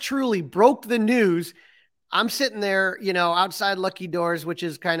 yours truly, broke the news. I'm sitting there, outside Lucky Doors, which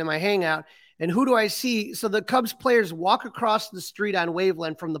is kind of my hangout. And who do I see? So the Cubs players walk across the street on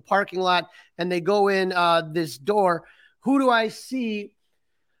Waveland from the parking lot, and they go in this door. Who do I see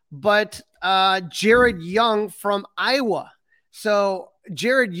but Jared Young from Iowa? So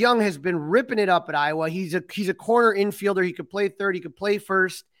Jared Young has been ripping it up at Iowa. He's a corner infielder. He could play third. He could play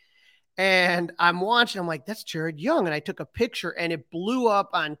first. And I'm watching. I'm like, that's Jared Young. And I took a picture, and it blew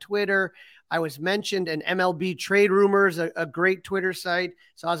up on Twitter. I was mentioned in MLB Trade Rumors, a great Twitter site.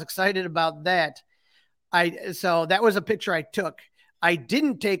 So I was excited about that. So that was a picture I took. I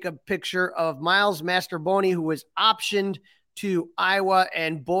didn't take a picture of Miles Masterboni, who was optioned to Iowa,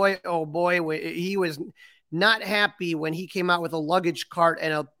 and boy, oh boy, he was not happy when he came out with a luggage cart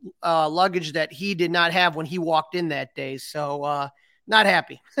and a luggage that he did not have when he walked in that day. So not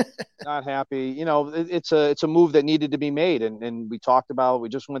happy. Not happy. It's a move that needed to be made, and we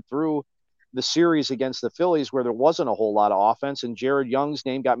just went through the series against the Phillies where there wasn't a whole lot of offense, and Jared Young's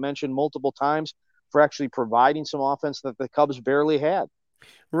name got mentioned multiple times for actually providing some offense that the Cubs barely had.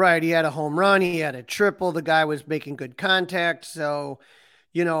 Right. He had a home run. He had a triple. The guy was making good contact. So,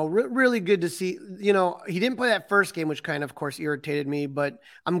 really good to see. He didn't play that first game, which kind of course, irritated me. But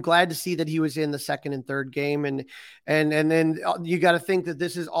I'm glad to see that he was in the second and third game. And then you got to think that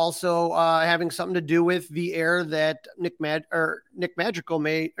this is also having something to do with the error that Nick Madrigal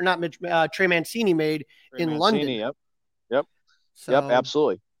made, or not Trey Mancini made in London. Yep. So, yep.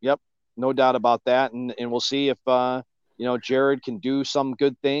 Absolutely. Yep. No doubt about that. And we'll see if Jared can do some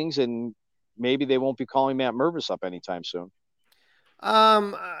good things, and maybe they won't be calling Matt Mervis up anytime soon.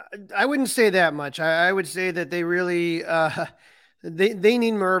 I wouldn't say that much. I would say that they really, they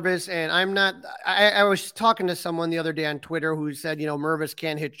need Mervis, and I'm not. I was talking to someone the other day on Twitter who said, Mervis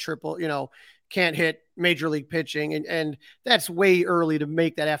can't hit triple, can't hit major league pitching, and that's way early to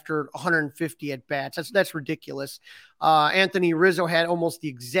make that after 150 at bats. That's ridiculous. Anthony Rizzo had almost the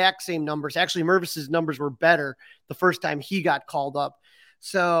exact same numbers. Actually, Mervis's numbers were better the first time he got called up.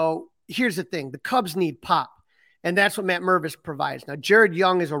 So here's the thing: the Cubs need pop. And that's what Matt Mervis provides. Now, Jared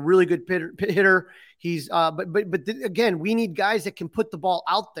Young is a really good hitter. He's, but again, we need guys that can put the ball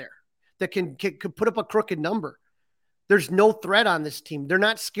out there, that can put up a crooked number. There's no threat on this team. They're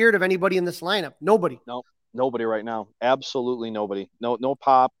not scared of anybody in this lineup. Nobody. No, nobody right now. Absolutely nobody. No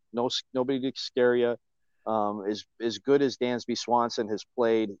pop. Nobody to scare you. As good as Dansby Swanson has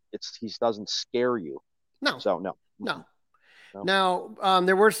played, he doesn't scare you. No. So no. Now,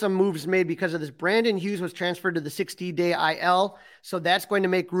 there were some moves made because of this. Brandon Hughes was transferred to the 60-day IL, so that's going to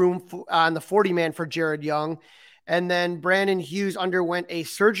make room on the 40-man for Jared Young. And then Brandon Hughes underwent a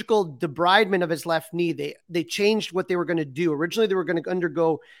surgical debridement of his left knee. They changed what they were going to do. Originally, they were going to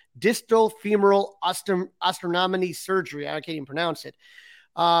undergo distal femoral osteotomy surgery. I can't even pronounce it.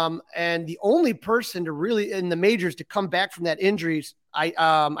 And the only person to really in the majors to come back from that injury,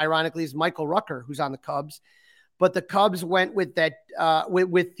 ironically, is Michael Rucker, who's on the Cubs. But the Cubs went with that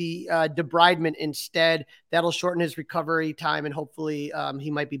with the debridement instead. That'll shorten his recovery time, and hopefully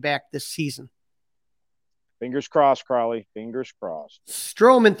he might be back this season. Fingers crossed, Crawley. Fingers crossed.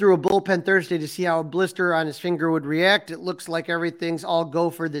 Stroman threw a bullpen Thursday to see how a blister on his finger would react. It looks like everything's all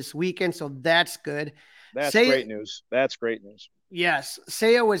go for this weekend, so that's good. That's great news. That's great news. Yes.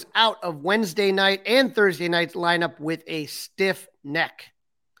 Seiya was out of Wednesday night and Thursday night's lineup with a stiff neck.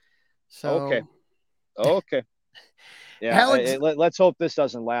 So Okay. Yeah, let's hope this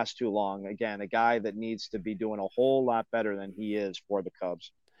doesn't last too long. Again, a guy that needs to be doing a whole lot better than he is for the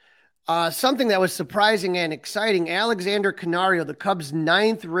Cubs. Something that was surprising and exciting, Alexander Canario, the Cubs'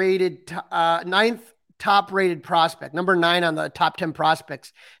 ninth top rated prospect, number 9 on the top 10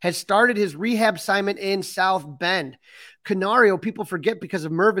 prospects, has started his rehab assignment in South Bend. Canario, people forget because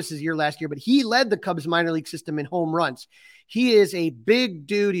of Mervis's year last year, but he led the Cubs minor league system in home runs. He is a big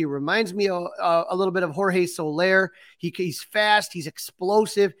dude. He reminds me of, a little bit of Jorge Soler. He's fast. He's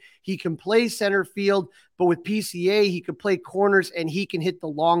explosive. He can play center field, but with PCA, he could play corners and he can hit the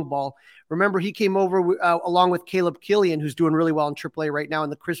long ball. Remember, he came over along with Caleb Killian, who's doing really well in AAA right now in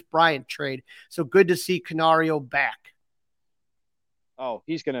the Chris Bryant trade. So good to see Canario back. Oh,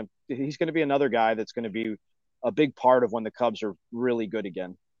 he's gonna be another guy that's gonna be a big part of when the Cubs are really good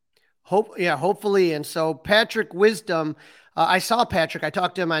again. Hopefully. And so Patrick Wisdom, I saw Patrick. I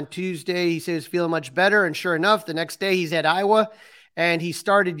talked to him on Tuesday. He said he was feeling much better. And sure enough, the next day he's at Iowa. And he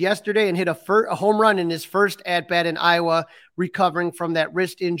started yesterday and hit a home run in his first at-bat in Iowa, recovering from that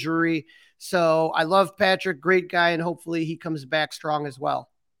wrist injury. So I love Patrick, great guy, and hopefully he comes back strong as well.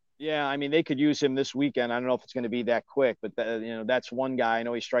 Yeah, I mean, they could use him this weekend. I don't know if it's going to be that quick, but that's one guy. I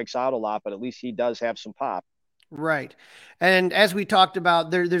know he strikes out a lot, but at least he does have some pop. Right. And as we talked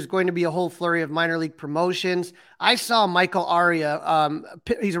about, there's going to be a whole flurry of minor league promotions. I saw Michael Aria.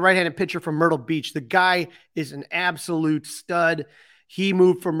 He's a right-handed pitcher from Myrtle Beach. The guy is an absolute stud. He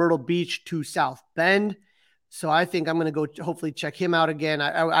moved from Myrtle Beach to South Bend. So I think I'm going to go hopefully check him out again.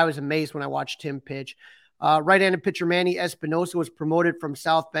 I was amazed when I watched him pitch. Right-handed pitcher Manny Espinosa was promoted from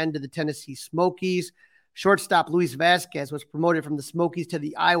South Bend to the Tennessee Smokies. Shortstop Luis Vasquez was promoted from the Smokies to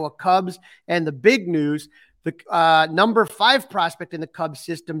the Iowa Cubs. And the big news, the number 5 prospect in the Cubs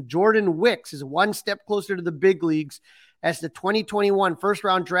system, Jordan Wicks, is one step closer to the big leagues as the 2021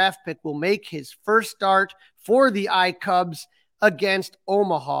 first-round draft pick will make his first start for the Cubs against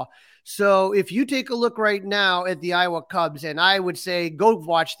Omaha. So if you take a look right now at the Iowa Cubs, and I would say go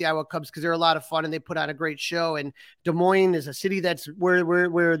watch the Iowa Cubs because they're a lot of fun and they put on a great show. And Des Moines is a city that's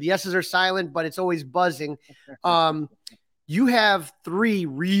where the S's are silent, but it's always buzzing. You have 3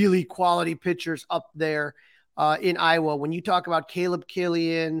 really quality pitchers up there in Iowa when you talk about Caleb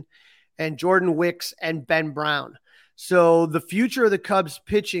Killian and Jordan Wicks and Ben Brown. So the future of the Cubs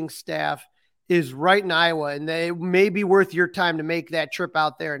pitching staff is right in Iowa, and they may be worth your time to make that trip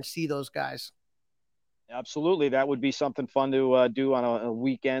out there and see those guys. Absolutely. That would be something fun to do on a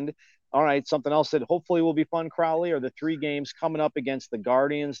weekend. All right. Something else that hopefully will be fun, Crowley, are the 3 games coming up against the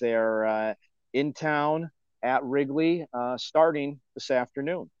Guardians. They're in town at Wrigley starting this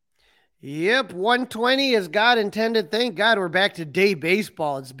afternoon. Yep, 120 as God intended. Thank God we're back to day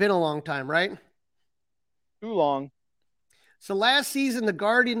baseball. It's been a long time, right? Too long. So last season, the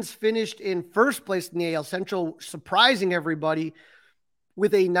Guardians finished in first place in the AL Central, surprising everybody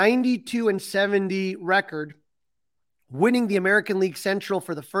with a 92-70 record, winning the American League Central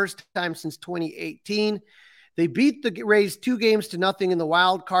for the first time since 2018. They beat the Rays 2-0 in the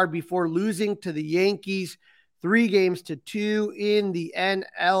wild card before losing to the Yankees 3-2 in the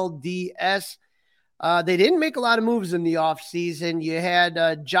NLDS. They didn't make a lot of moves in the offseason. You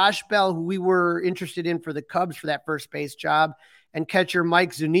had Josh Bell, who we were interested in for the Cubs for that first base job, and catcher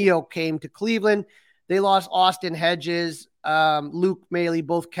Mike Zunino came to Cleveland. They lost Austin Hedges, Luke Maley,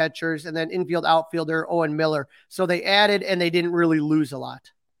 both catchers, and then infield outfielder Owen Miller. So they added, and they didn't really lose a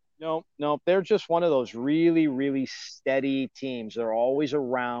lot. No, they're just one of those really, really steady teams. They're always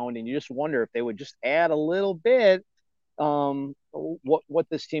around, and you just wonder if they would just add a little bit what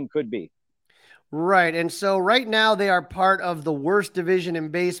this team could be. Right, and so right now they are part of the worst division in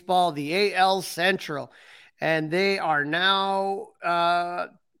baseball, the AL Central, and they are now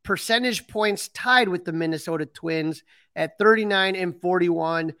percentage points tied with the Minnesota Twins at 39 and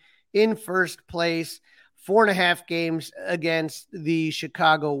 41 in first place. 4.5 games against the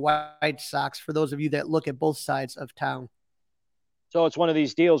Chicago White Sox, for those of you that look at both sides of town. So it's one of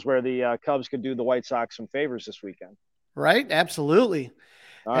these deals where the Cubs could do the White Sox some favors this weekend. Right? Absolutely.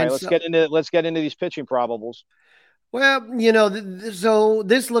 All right, let's get into these pitching probables. Well, so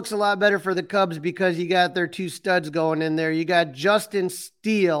this looks a lot better for the Cubs because you got their 2 studs going in there. You got Justin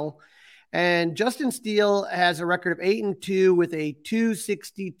Steele, and Justin Steele has a record of 8-2 with a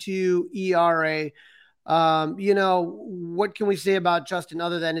 2.62 ERA. What can we say about Justin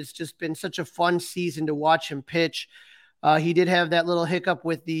other than it's just been such a fun season to watch him pitch? He did have that little hiccup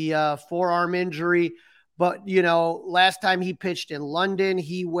with the forearm injury, but last time he pitched in London,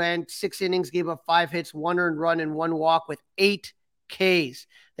 he went 6 innings, gave up 5 hits, 1 earned run and 1 walk with 8 Ks.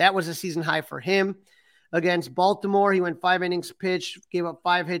 That was a season high for him. Against Baltimore, he went 5 innings pitched, gave up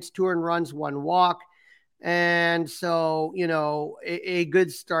 5 hits, 2 earned runs, 1 walk. And so, a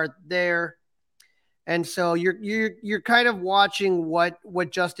good start there. And so you're kind of watching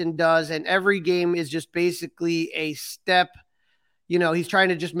what Justin does, and every game is just basically a step. He's trying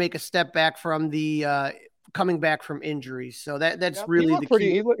to just make a step back from the coming back from injuries. So that's really the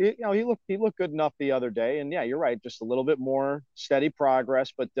key. He looked good enough the other day, and yeah, you're right, just a little bit more steady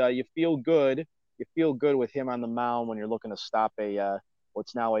progress. But you feel good. You feel good with him on the mound when you're looking to stop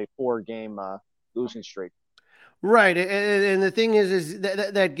what's now a 4-game losing streak. Right, and the thing is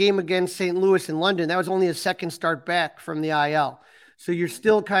that game against St. Louis in London, that was only a second start back from the IL. So you're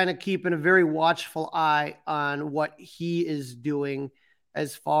still kind of keeping a very watchful eye on what he is doing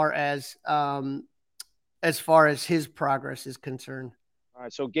as far as his progress is concerned. All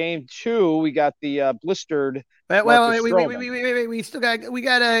right, so game 2, we got the blistered. Wait, we still got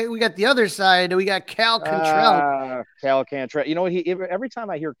the other side. We got Cal Cantrell. Cal Cantrell. You know what? Every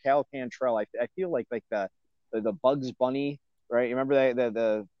time I hear Cal Cantrell, I feel like the Bugs Bunny, right? You remember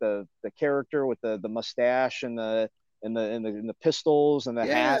that the character with the mustache and the pistols and the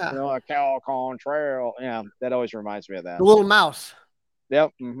hat, Cal Cantrell. Yeah, that always reminds me of that. The little mouse.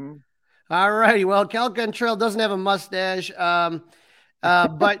 Yep. Mm-hmm. All righty. Well, Cal Cantrell doesn't have a mustache, but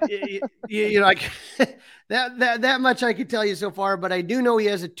that much I can tell you so far. But I do know he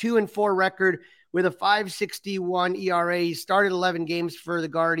has a 2-4 record with a 5.61 ERA. He started 11 games for the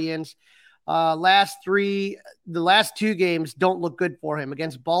Guardians. The last 2 games don't look good for him.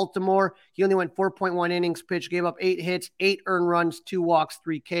 Against Baltimore, he only went 4.1 innings pitched, gave up 8 hits, 8 earned runs, 2 walks,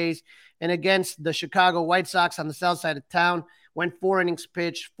 3 Ks. And against the Chicago White Sox on the south side of town, went 4 innings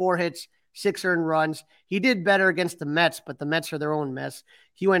pitched, 4 hits, 6 earned runs. He did better against the Mets, but the Mets are their own mess.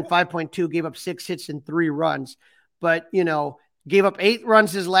 He went 5.2, gave up 6 hits and 3 runs, but gave up 8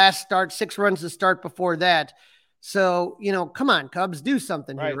 runs his last start, 6 runs the start before that. So, come on, Cubs, do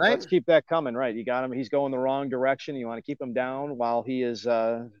something here, right? Let's keep that coming, right? You got him. He's going the wrong direction. You want to keep him down while he is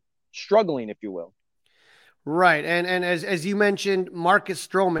struggling, if you will. Right. And as you mentioned, Marcus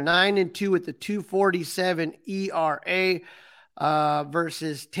Stroman, 9-2 with the 2.47 ERA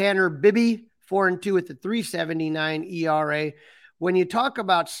versus Tanner Bibby, 4-2 with the 3.79 ERA. When you talk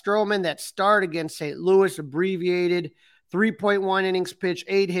about Stroman, that start against St. Louis, abbreviated, 3.1 innings pitched,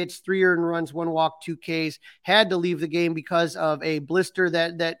 8 hits, 3 earned runs, 1 walk, 2 Ks. Had to leave the game because of a blister,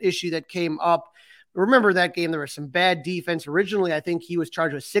 that issue that came up. Remember that game, there was some bad defense. Originally, I think he was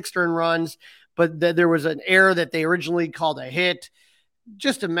charged with 6 earned runs, but there was an error that they originally called a hit.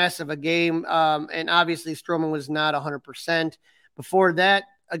 Just a mess of a game. And obviously, Stroman was not 100%. Before that,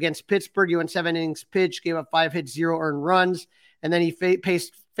 against Pittsburgh, he went 7 innings pitched, gave up 5 hits, 0 earned runs. And then he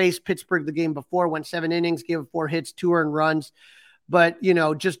faced Pittsburgh the game before, went 7 innings, gave up 4 hits, 2 earned runs. But,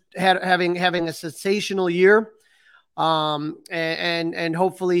 just having a sensational year. And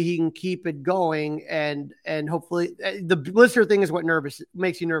hopefully he can keep it going. And hopefully the blister thing is what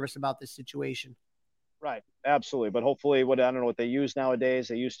makes you nervous about this situation. Right. Absolutely. But hopefully I don't know what they use nowadays.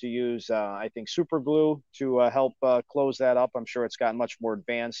 They used to use, I think, super glue to help close that up. I'm sure it's gotten much more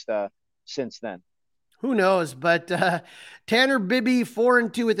advanced since then. Who knows? But Tanner Bibby,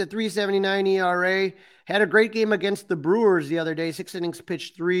 4-2 with a 3.79 ERA, had a great game against the Brewers the other day. 6 innings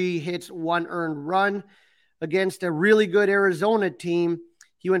pitched, 3 hits, 1 earned run against a really good Arizona team.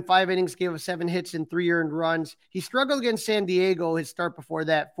 He went 5 innings, gave up 7 hits and 3 earned runs. He struggled against San Diego, his start before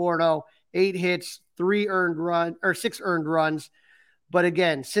that, 4-0, 8 hits, 6 earned runs. But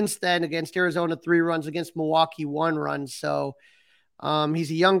again, since then, against Arizona, 3 runs, against Milwaukee, 1 run. So he's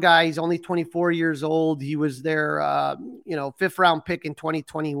a young guy. He's only 24 years old. He was their, 5th round pick in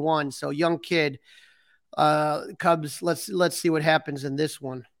 2021. So young kid. Cubs, let's see what happens in this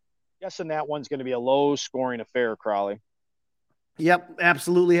one. Guessing that one's going to be a low scoring affair, Crawley. Yep,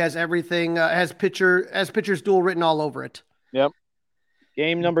 absolutely has everything. Has pitcher's duel written all over it. Yep.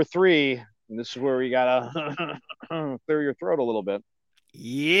 Game number 3. And this is where you gotta clear your throat a little bit.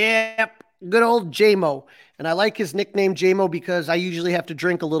 Yep. Good old J-Mo. And I like his nickname J-Mo because I usually have to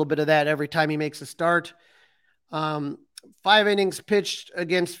drink a little bit of that every time he makes a start. 5 innings pitched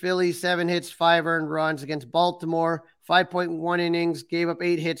against Philly, 7 hits, 5 earned runs. Against Baltimore, 5.1 innings, gave up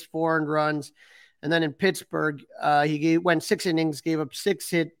 8 hits, 4 earned runs. And then in Pittsburgh, he went 6 innings, gave up 6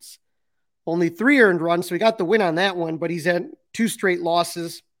 hits, only 3 earned runs. So he got the win on that one, but he's had 2 straight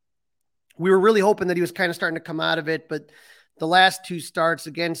losses. We were really hoping that he was kind of starting to come out of it, but the last 2 starts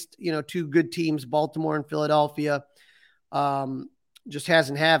against, 2 good teams, Baltimore and Philadelphia, just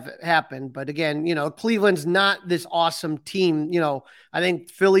hasn't happened. But again, Cleveland's not this awesome team. I think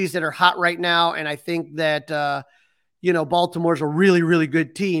Phillies that are hot right now, and I think that, Baltimore's a really, really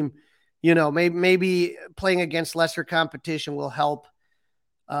good team. Maybe playing against lesser competition will help.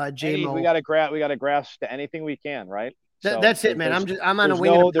 J-Mo. We got to grasp to anything we can, right? That's it, man. I'm on a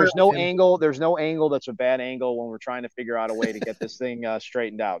wing and a prayer there's no with him. angle. There's no angle that's a bad angle when we're trying to figure out a way to get this thing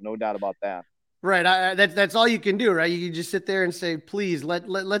straightened out. No doubt about that. Right. That's all you can do, right? You can just sit there and say, please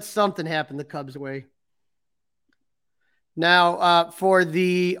let something happen the Cubs' way. Now, for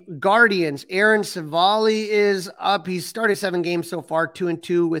the Guardians, Aaron Savali is up. He's started 7 games so far,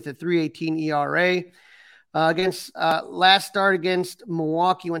 2-2 with a 3.18 ERA. Against last start against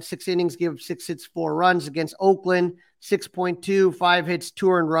Milwaukee, went 6 innings, gave up 6 hits, 4 runs. Against Oakland, 6.2, 5 hits,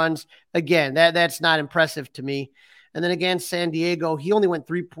 2 earned runs. Again, that's not impressive to me. And then against San Diego, he only went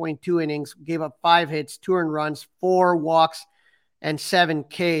 3.2 innings, gave up 5 hits, 2 earned runs, 4 walks, and 7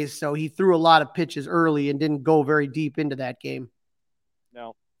 Ks. So he threw a lot of pitches early and didn't go very deep into that game.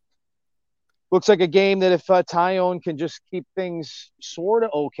 No. Looks like a game that if Tyone can just keep things sort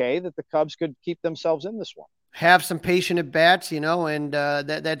of okay, that the Cubs could keep themselves in this one. Have some patient at bats, and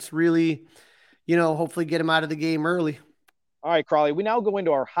that's really, hopefully get him out of the game early. All right, Crawley, we now go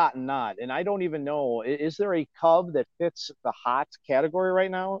into our hot and not, and I don't even know, is there a Cub that fits the hot category right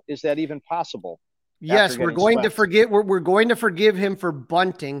now? Is that even possible? Yes, we're going to forgive him for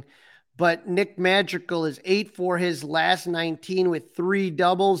bunting, but Nick Madrigal is 8 for his last 19 with 3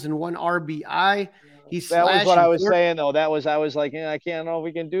 doubles and 1 RBI. That was what I was saying, though. I was like, I can't know if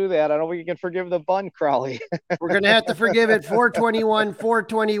we can do that. I don't know if we can forgive the bunt, Crawley. We're going to have to forgive it. 421,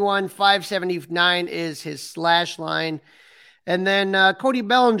 579 is his slash line. And then Cody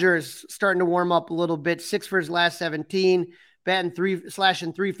Bellinger is starting to warm up a little bit. 6 for his last 17. Batting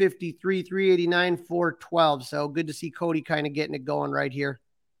slashing 353, 389, 412. So good to see Cody kind of getting it going right here.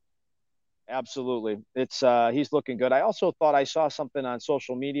 Absolutely. It's he's looking good. I also thought I saw something on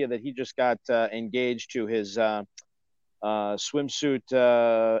social media that he just got engaged to his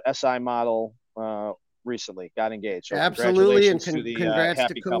swimsuit SI model recently. Got engaged. So absolutely, and congrats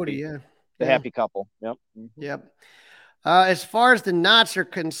to Cody. Couple. The happy couple. Yep. Mm-hmm. Yep. As far as the knots are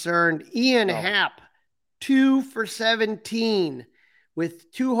concerned, Ian Happ, 2 for 17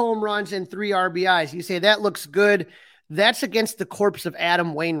 with 2 home runs and 3 RBIs. You say that looks good. That's against the corpse of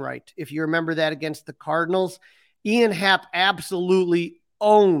Adam Wainwright. If you remember that against the Cardinals, Ian Happ absolutely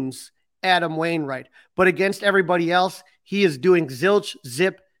owns Adam Wainwright. But against everybody else, he is doing zilch,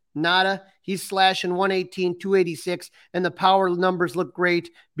 zip, nada. He's slashing 118, 286, and the power numbers look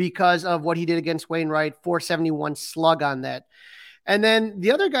great because of what he did against Wainwright, 471 slug on that. And then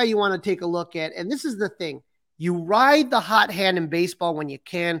the other guy you want to take a look at, and this is the thing, you ride the hot hand in baseball when you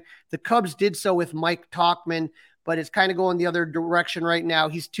can. The Cubs did so with Mike Tauchman, but it's kind of going the other direction right now.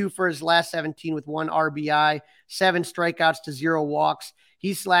 He's 2 for his last 17 with 1 RBI, 7 strikeouts to 0 walks.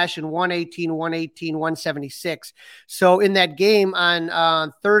 He's slashing 118, 176. So in that game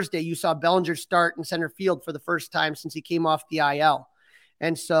on Thursday, you saw Bellinger start in center field for the first time since he came off the IL.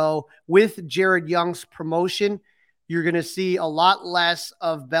 And so with Jared Young's promotion, you're going to see a lot less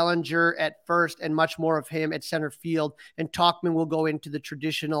of Bellinger at first and much more of him at center field. And Tauchman will go into the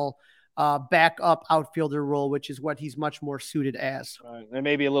traditional backup outfielder role, which is what he's much more suited as. There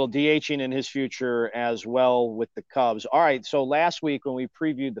may be a little DHing in his future as well with the Cubs. All right. So last week when we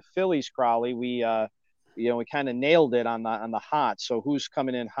previewed the Phillies, Crawley, we kind of nailed it on the hot. So who's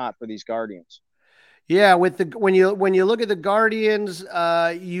coming in hot for these Guardians? Yeah, when you look at the Guardians,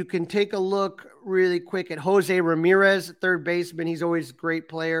 you can take a look really quick at Jose Ramirez, third baseman. He's always a great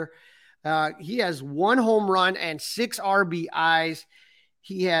player. He has 1 home run and 6 RBIs.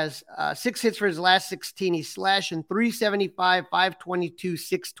 He has 6 hits for his last 16. He's slashing 375, 522,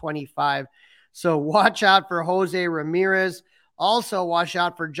 625. So watch out for Jose Ramirez. Also watch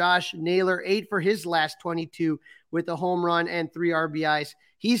out for Josh Naylor, 8 for his last 22 with a home run and 3 RBIs.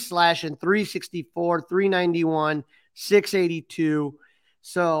 He's slashing 364, 391, 682.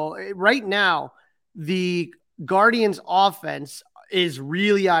 So right now, the Guardians offense is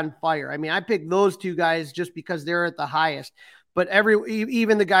really on fire. I mean, I picked those 2 guys just because they're at the highest. But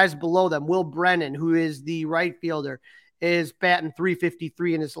even the guys below them, Will Brennan, who is the right fielder, is batting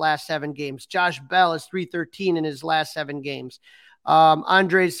 353 in his last 7 games. Josh Bell is 313 in his last 7 games.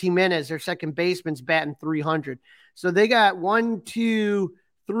 Andres Jimenez, their second baseman's batting 300. So they got 1, 2,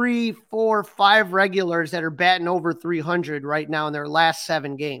 3, 4, 5 regulars that are batting over 300 right now in their last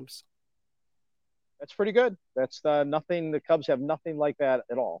 7 games. That's pretty good. That's nothing. The Cubs have nothing like that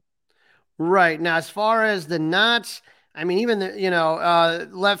at all. Right. Now, as far as the knots, I mean, even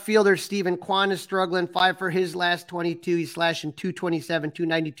left fielder Steven Kwan is struggling. 5 for his last 22. He's slashing 227,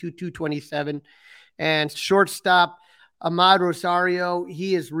 292, 227. And shortstop Ahmad Rosario,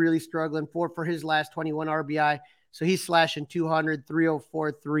 he is really struggling. 4 for his last 21 RBI. So he's slashing 200,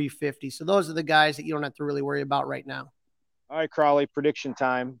 304, 350. So those are the guys that you don't have to really worry about right now. All right, Crawley, prediction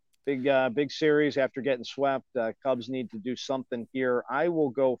time. Big series after getting swept. Cubs need to do something here. I will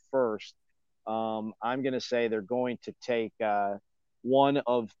go first. I'm going to say they're going to take one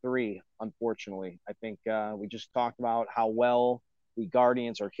of three, unfortunately. I think we just talked about how well the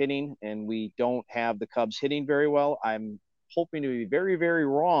Guardians are hitting, and we don't have the Cubs hitting very well. I'm hoping to be very, very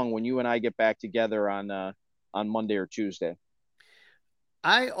wrong when you and I get back together on Monday or Tuesday.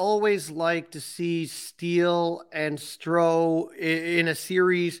 I always like to see Steele and Stroh in a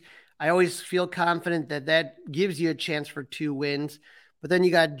series. I always feel confident that gives you a chance for 2 wins. But then you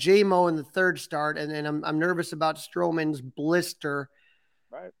got J-Mo in the third start, and then I'm nervous about Stroman's blister.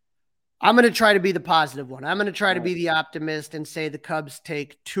 Right. I'm going to try to be the positive one. I'm going to try to be the optimist and say the Cubs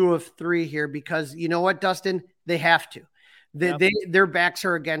take 2 of 3 here because you know what, Dustin? They have to. Their backs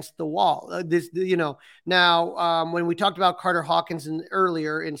are against the wall. Now when we talked about Carter Hawkins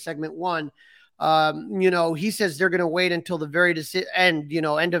earlier in segment 1, he says they're going to wait until the very towards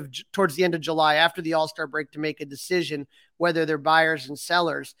the end of July after the All-Star break to make a decision whether they're buyers and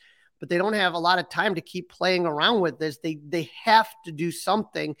sellers. But they don't have a lot of time to keep playing around with this. They have to do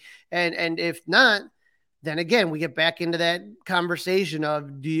something, and if not, then again we get back into that conversation of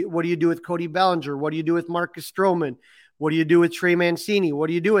what do you do with Cody Bellinger? What do you do with Marcus Stroman? What do you do with Trey Mancini? What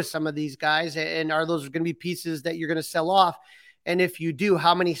do you do with some of these guys? And are those going to be pieces that you're going to sell off? And if you do,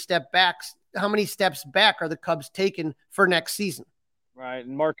 how many steps back are the Cubs taking for next season? Right.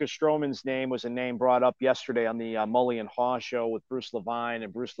 And Marcus Stroman's name was a name brought up yesterday on the Mully and Haw show with Bruce Levine.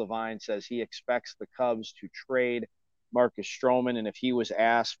 And Bruce Levine says he expects the Cubs to trade Marcus Stroman. And if he was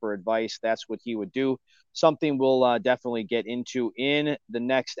asked for advice, that's what he would do. Something we'll definitely get into in the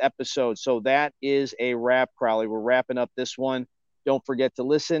next episode. So that is a wrap, Crowley. We're wrapping up this one. Don't forget to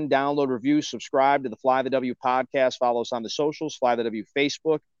listen, download, review, subscribe to the Fly the W podcast. Follow us on the socials, Fly the W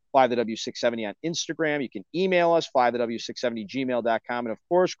Facebook, Fly the W670 on Instagram. You can email us, flythew670gmail.com. And of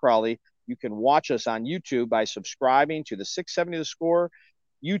course, Crowley, you can watch us on YouTube by subscribing to the 670 The Score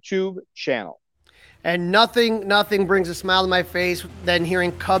YouTube channel. And nothing brings a smile to my face than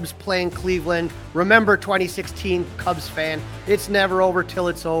hearing Cubs playing Cleveland. Remember 2016, Cubs fan. It's never over till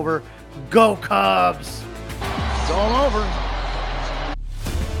it's over. Go Cubs! It's all over.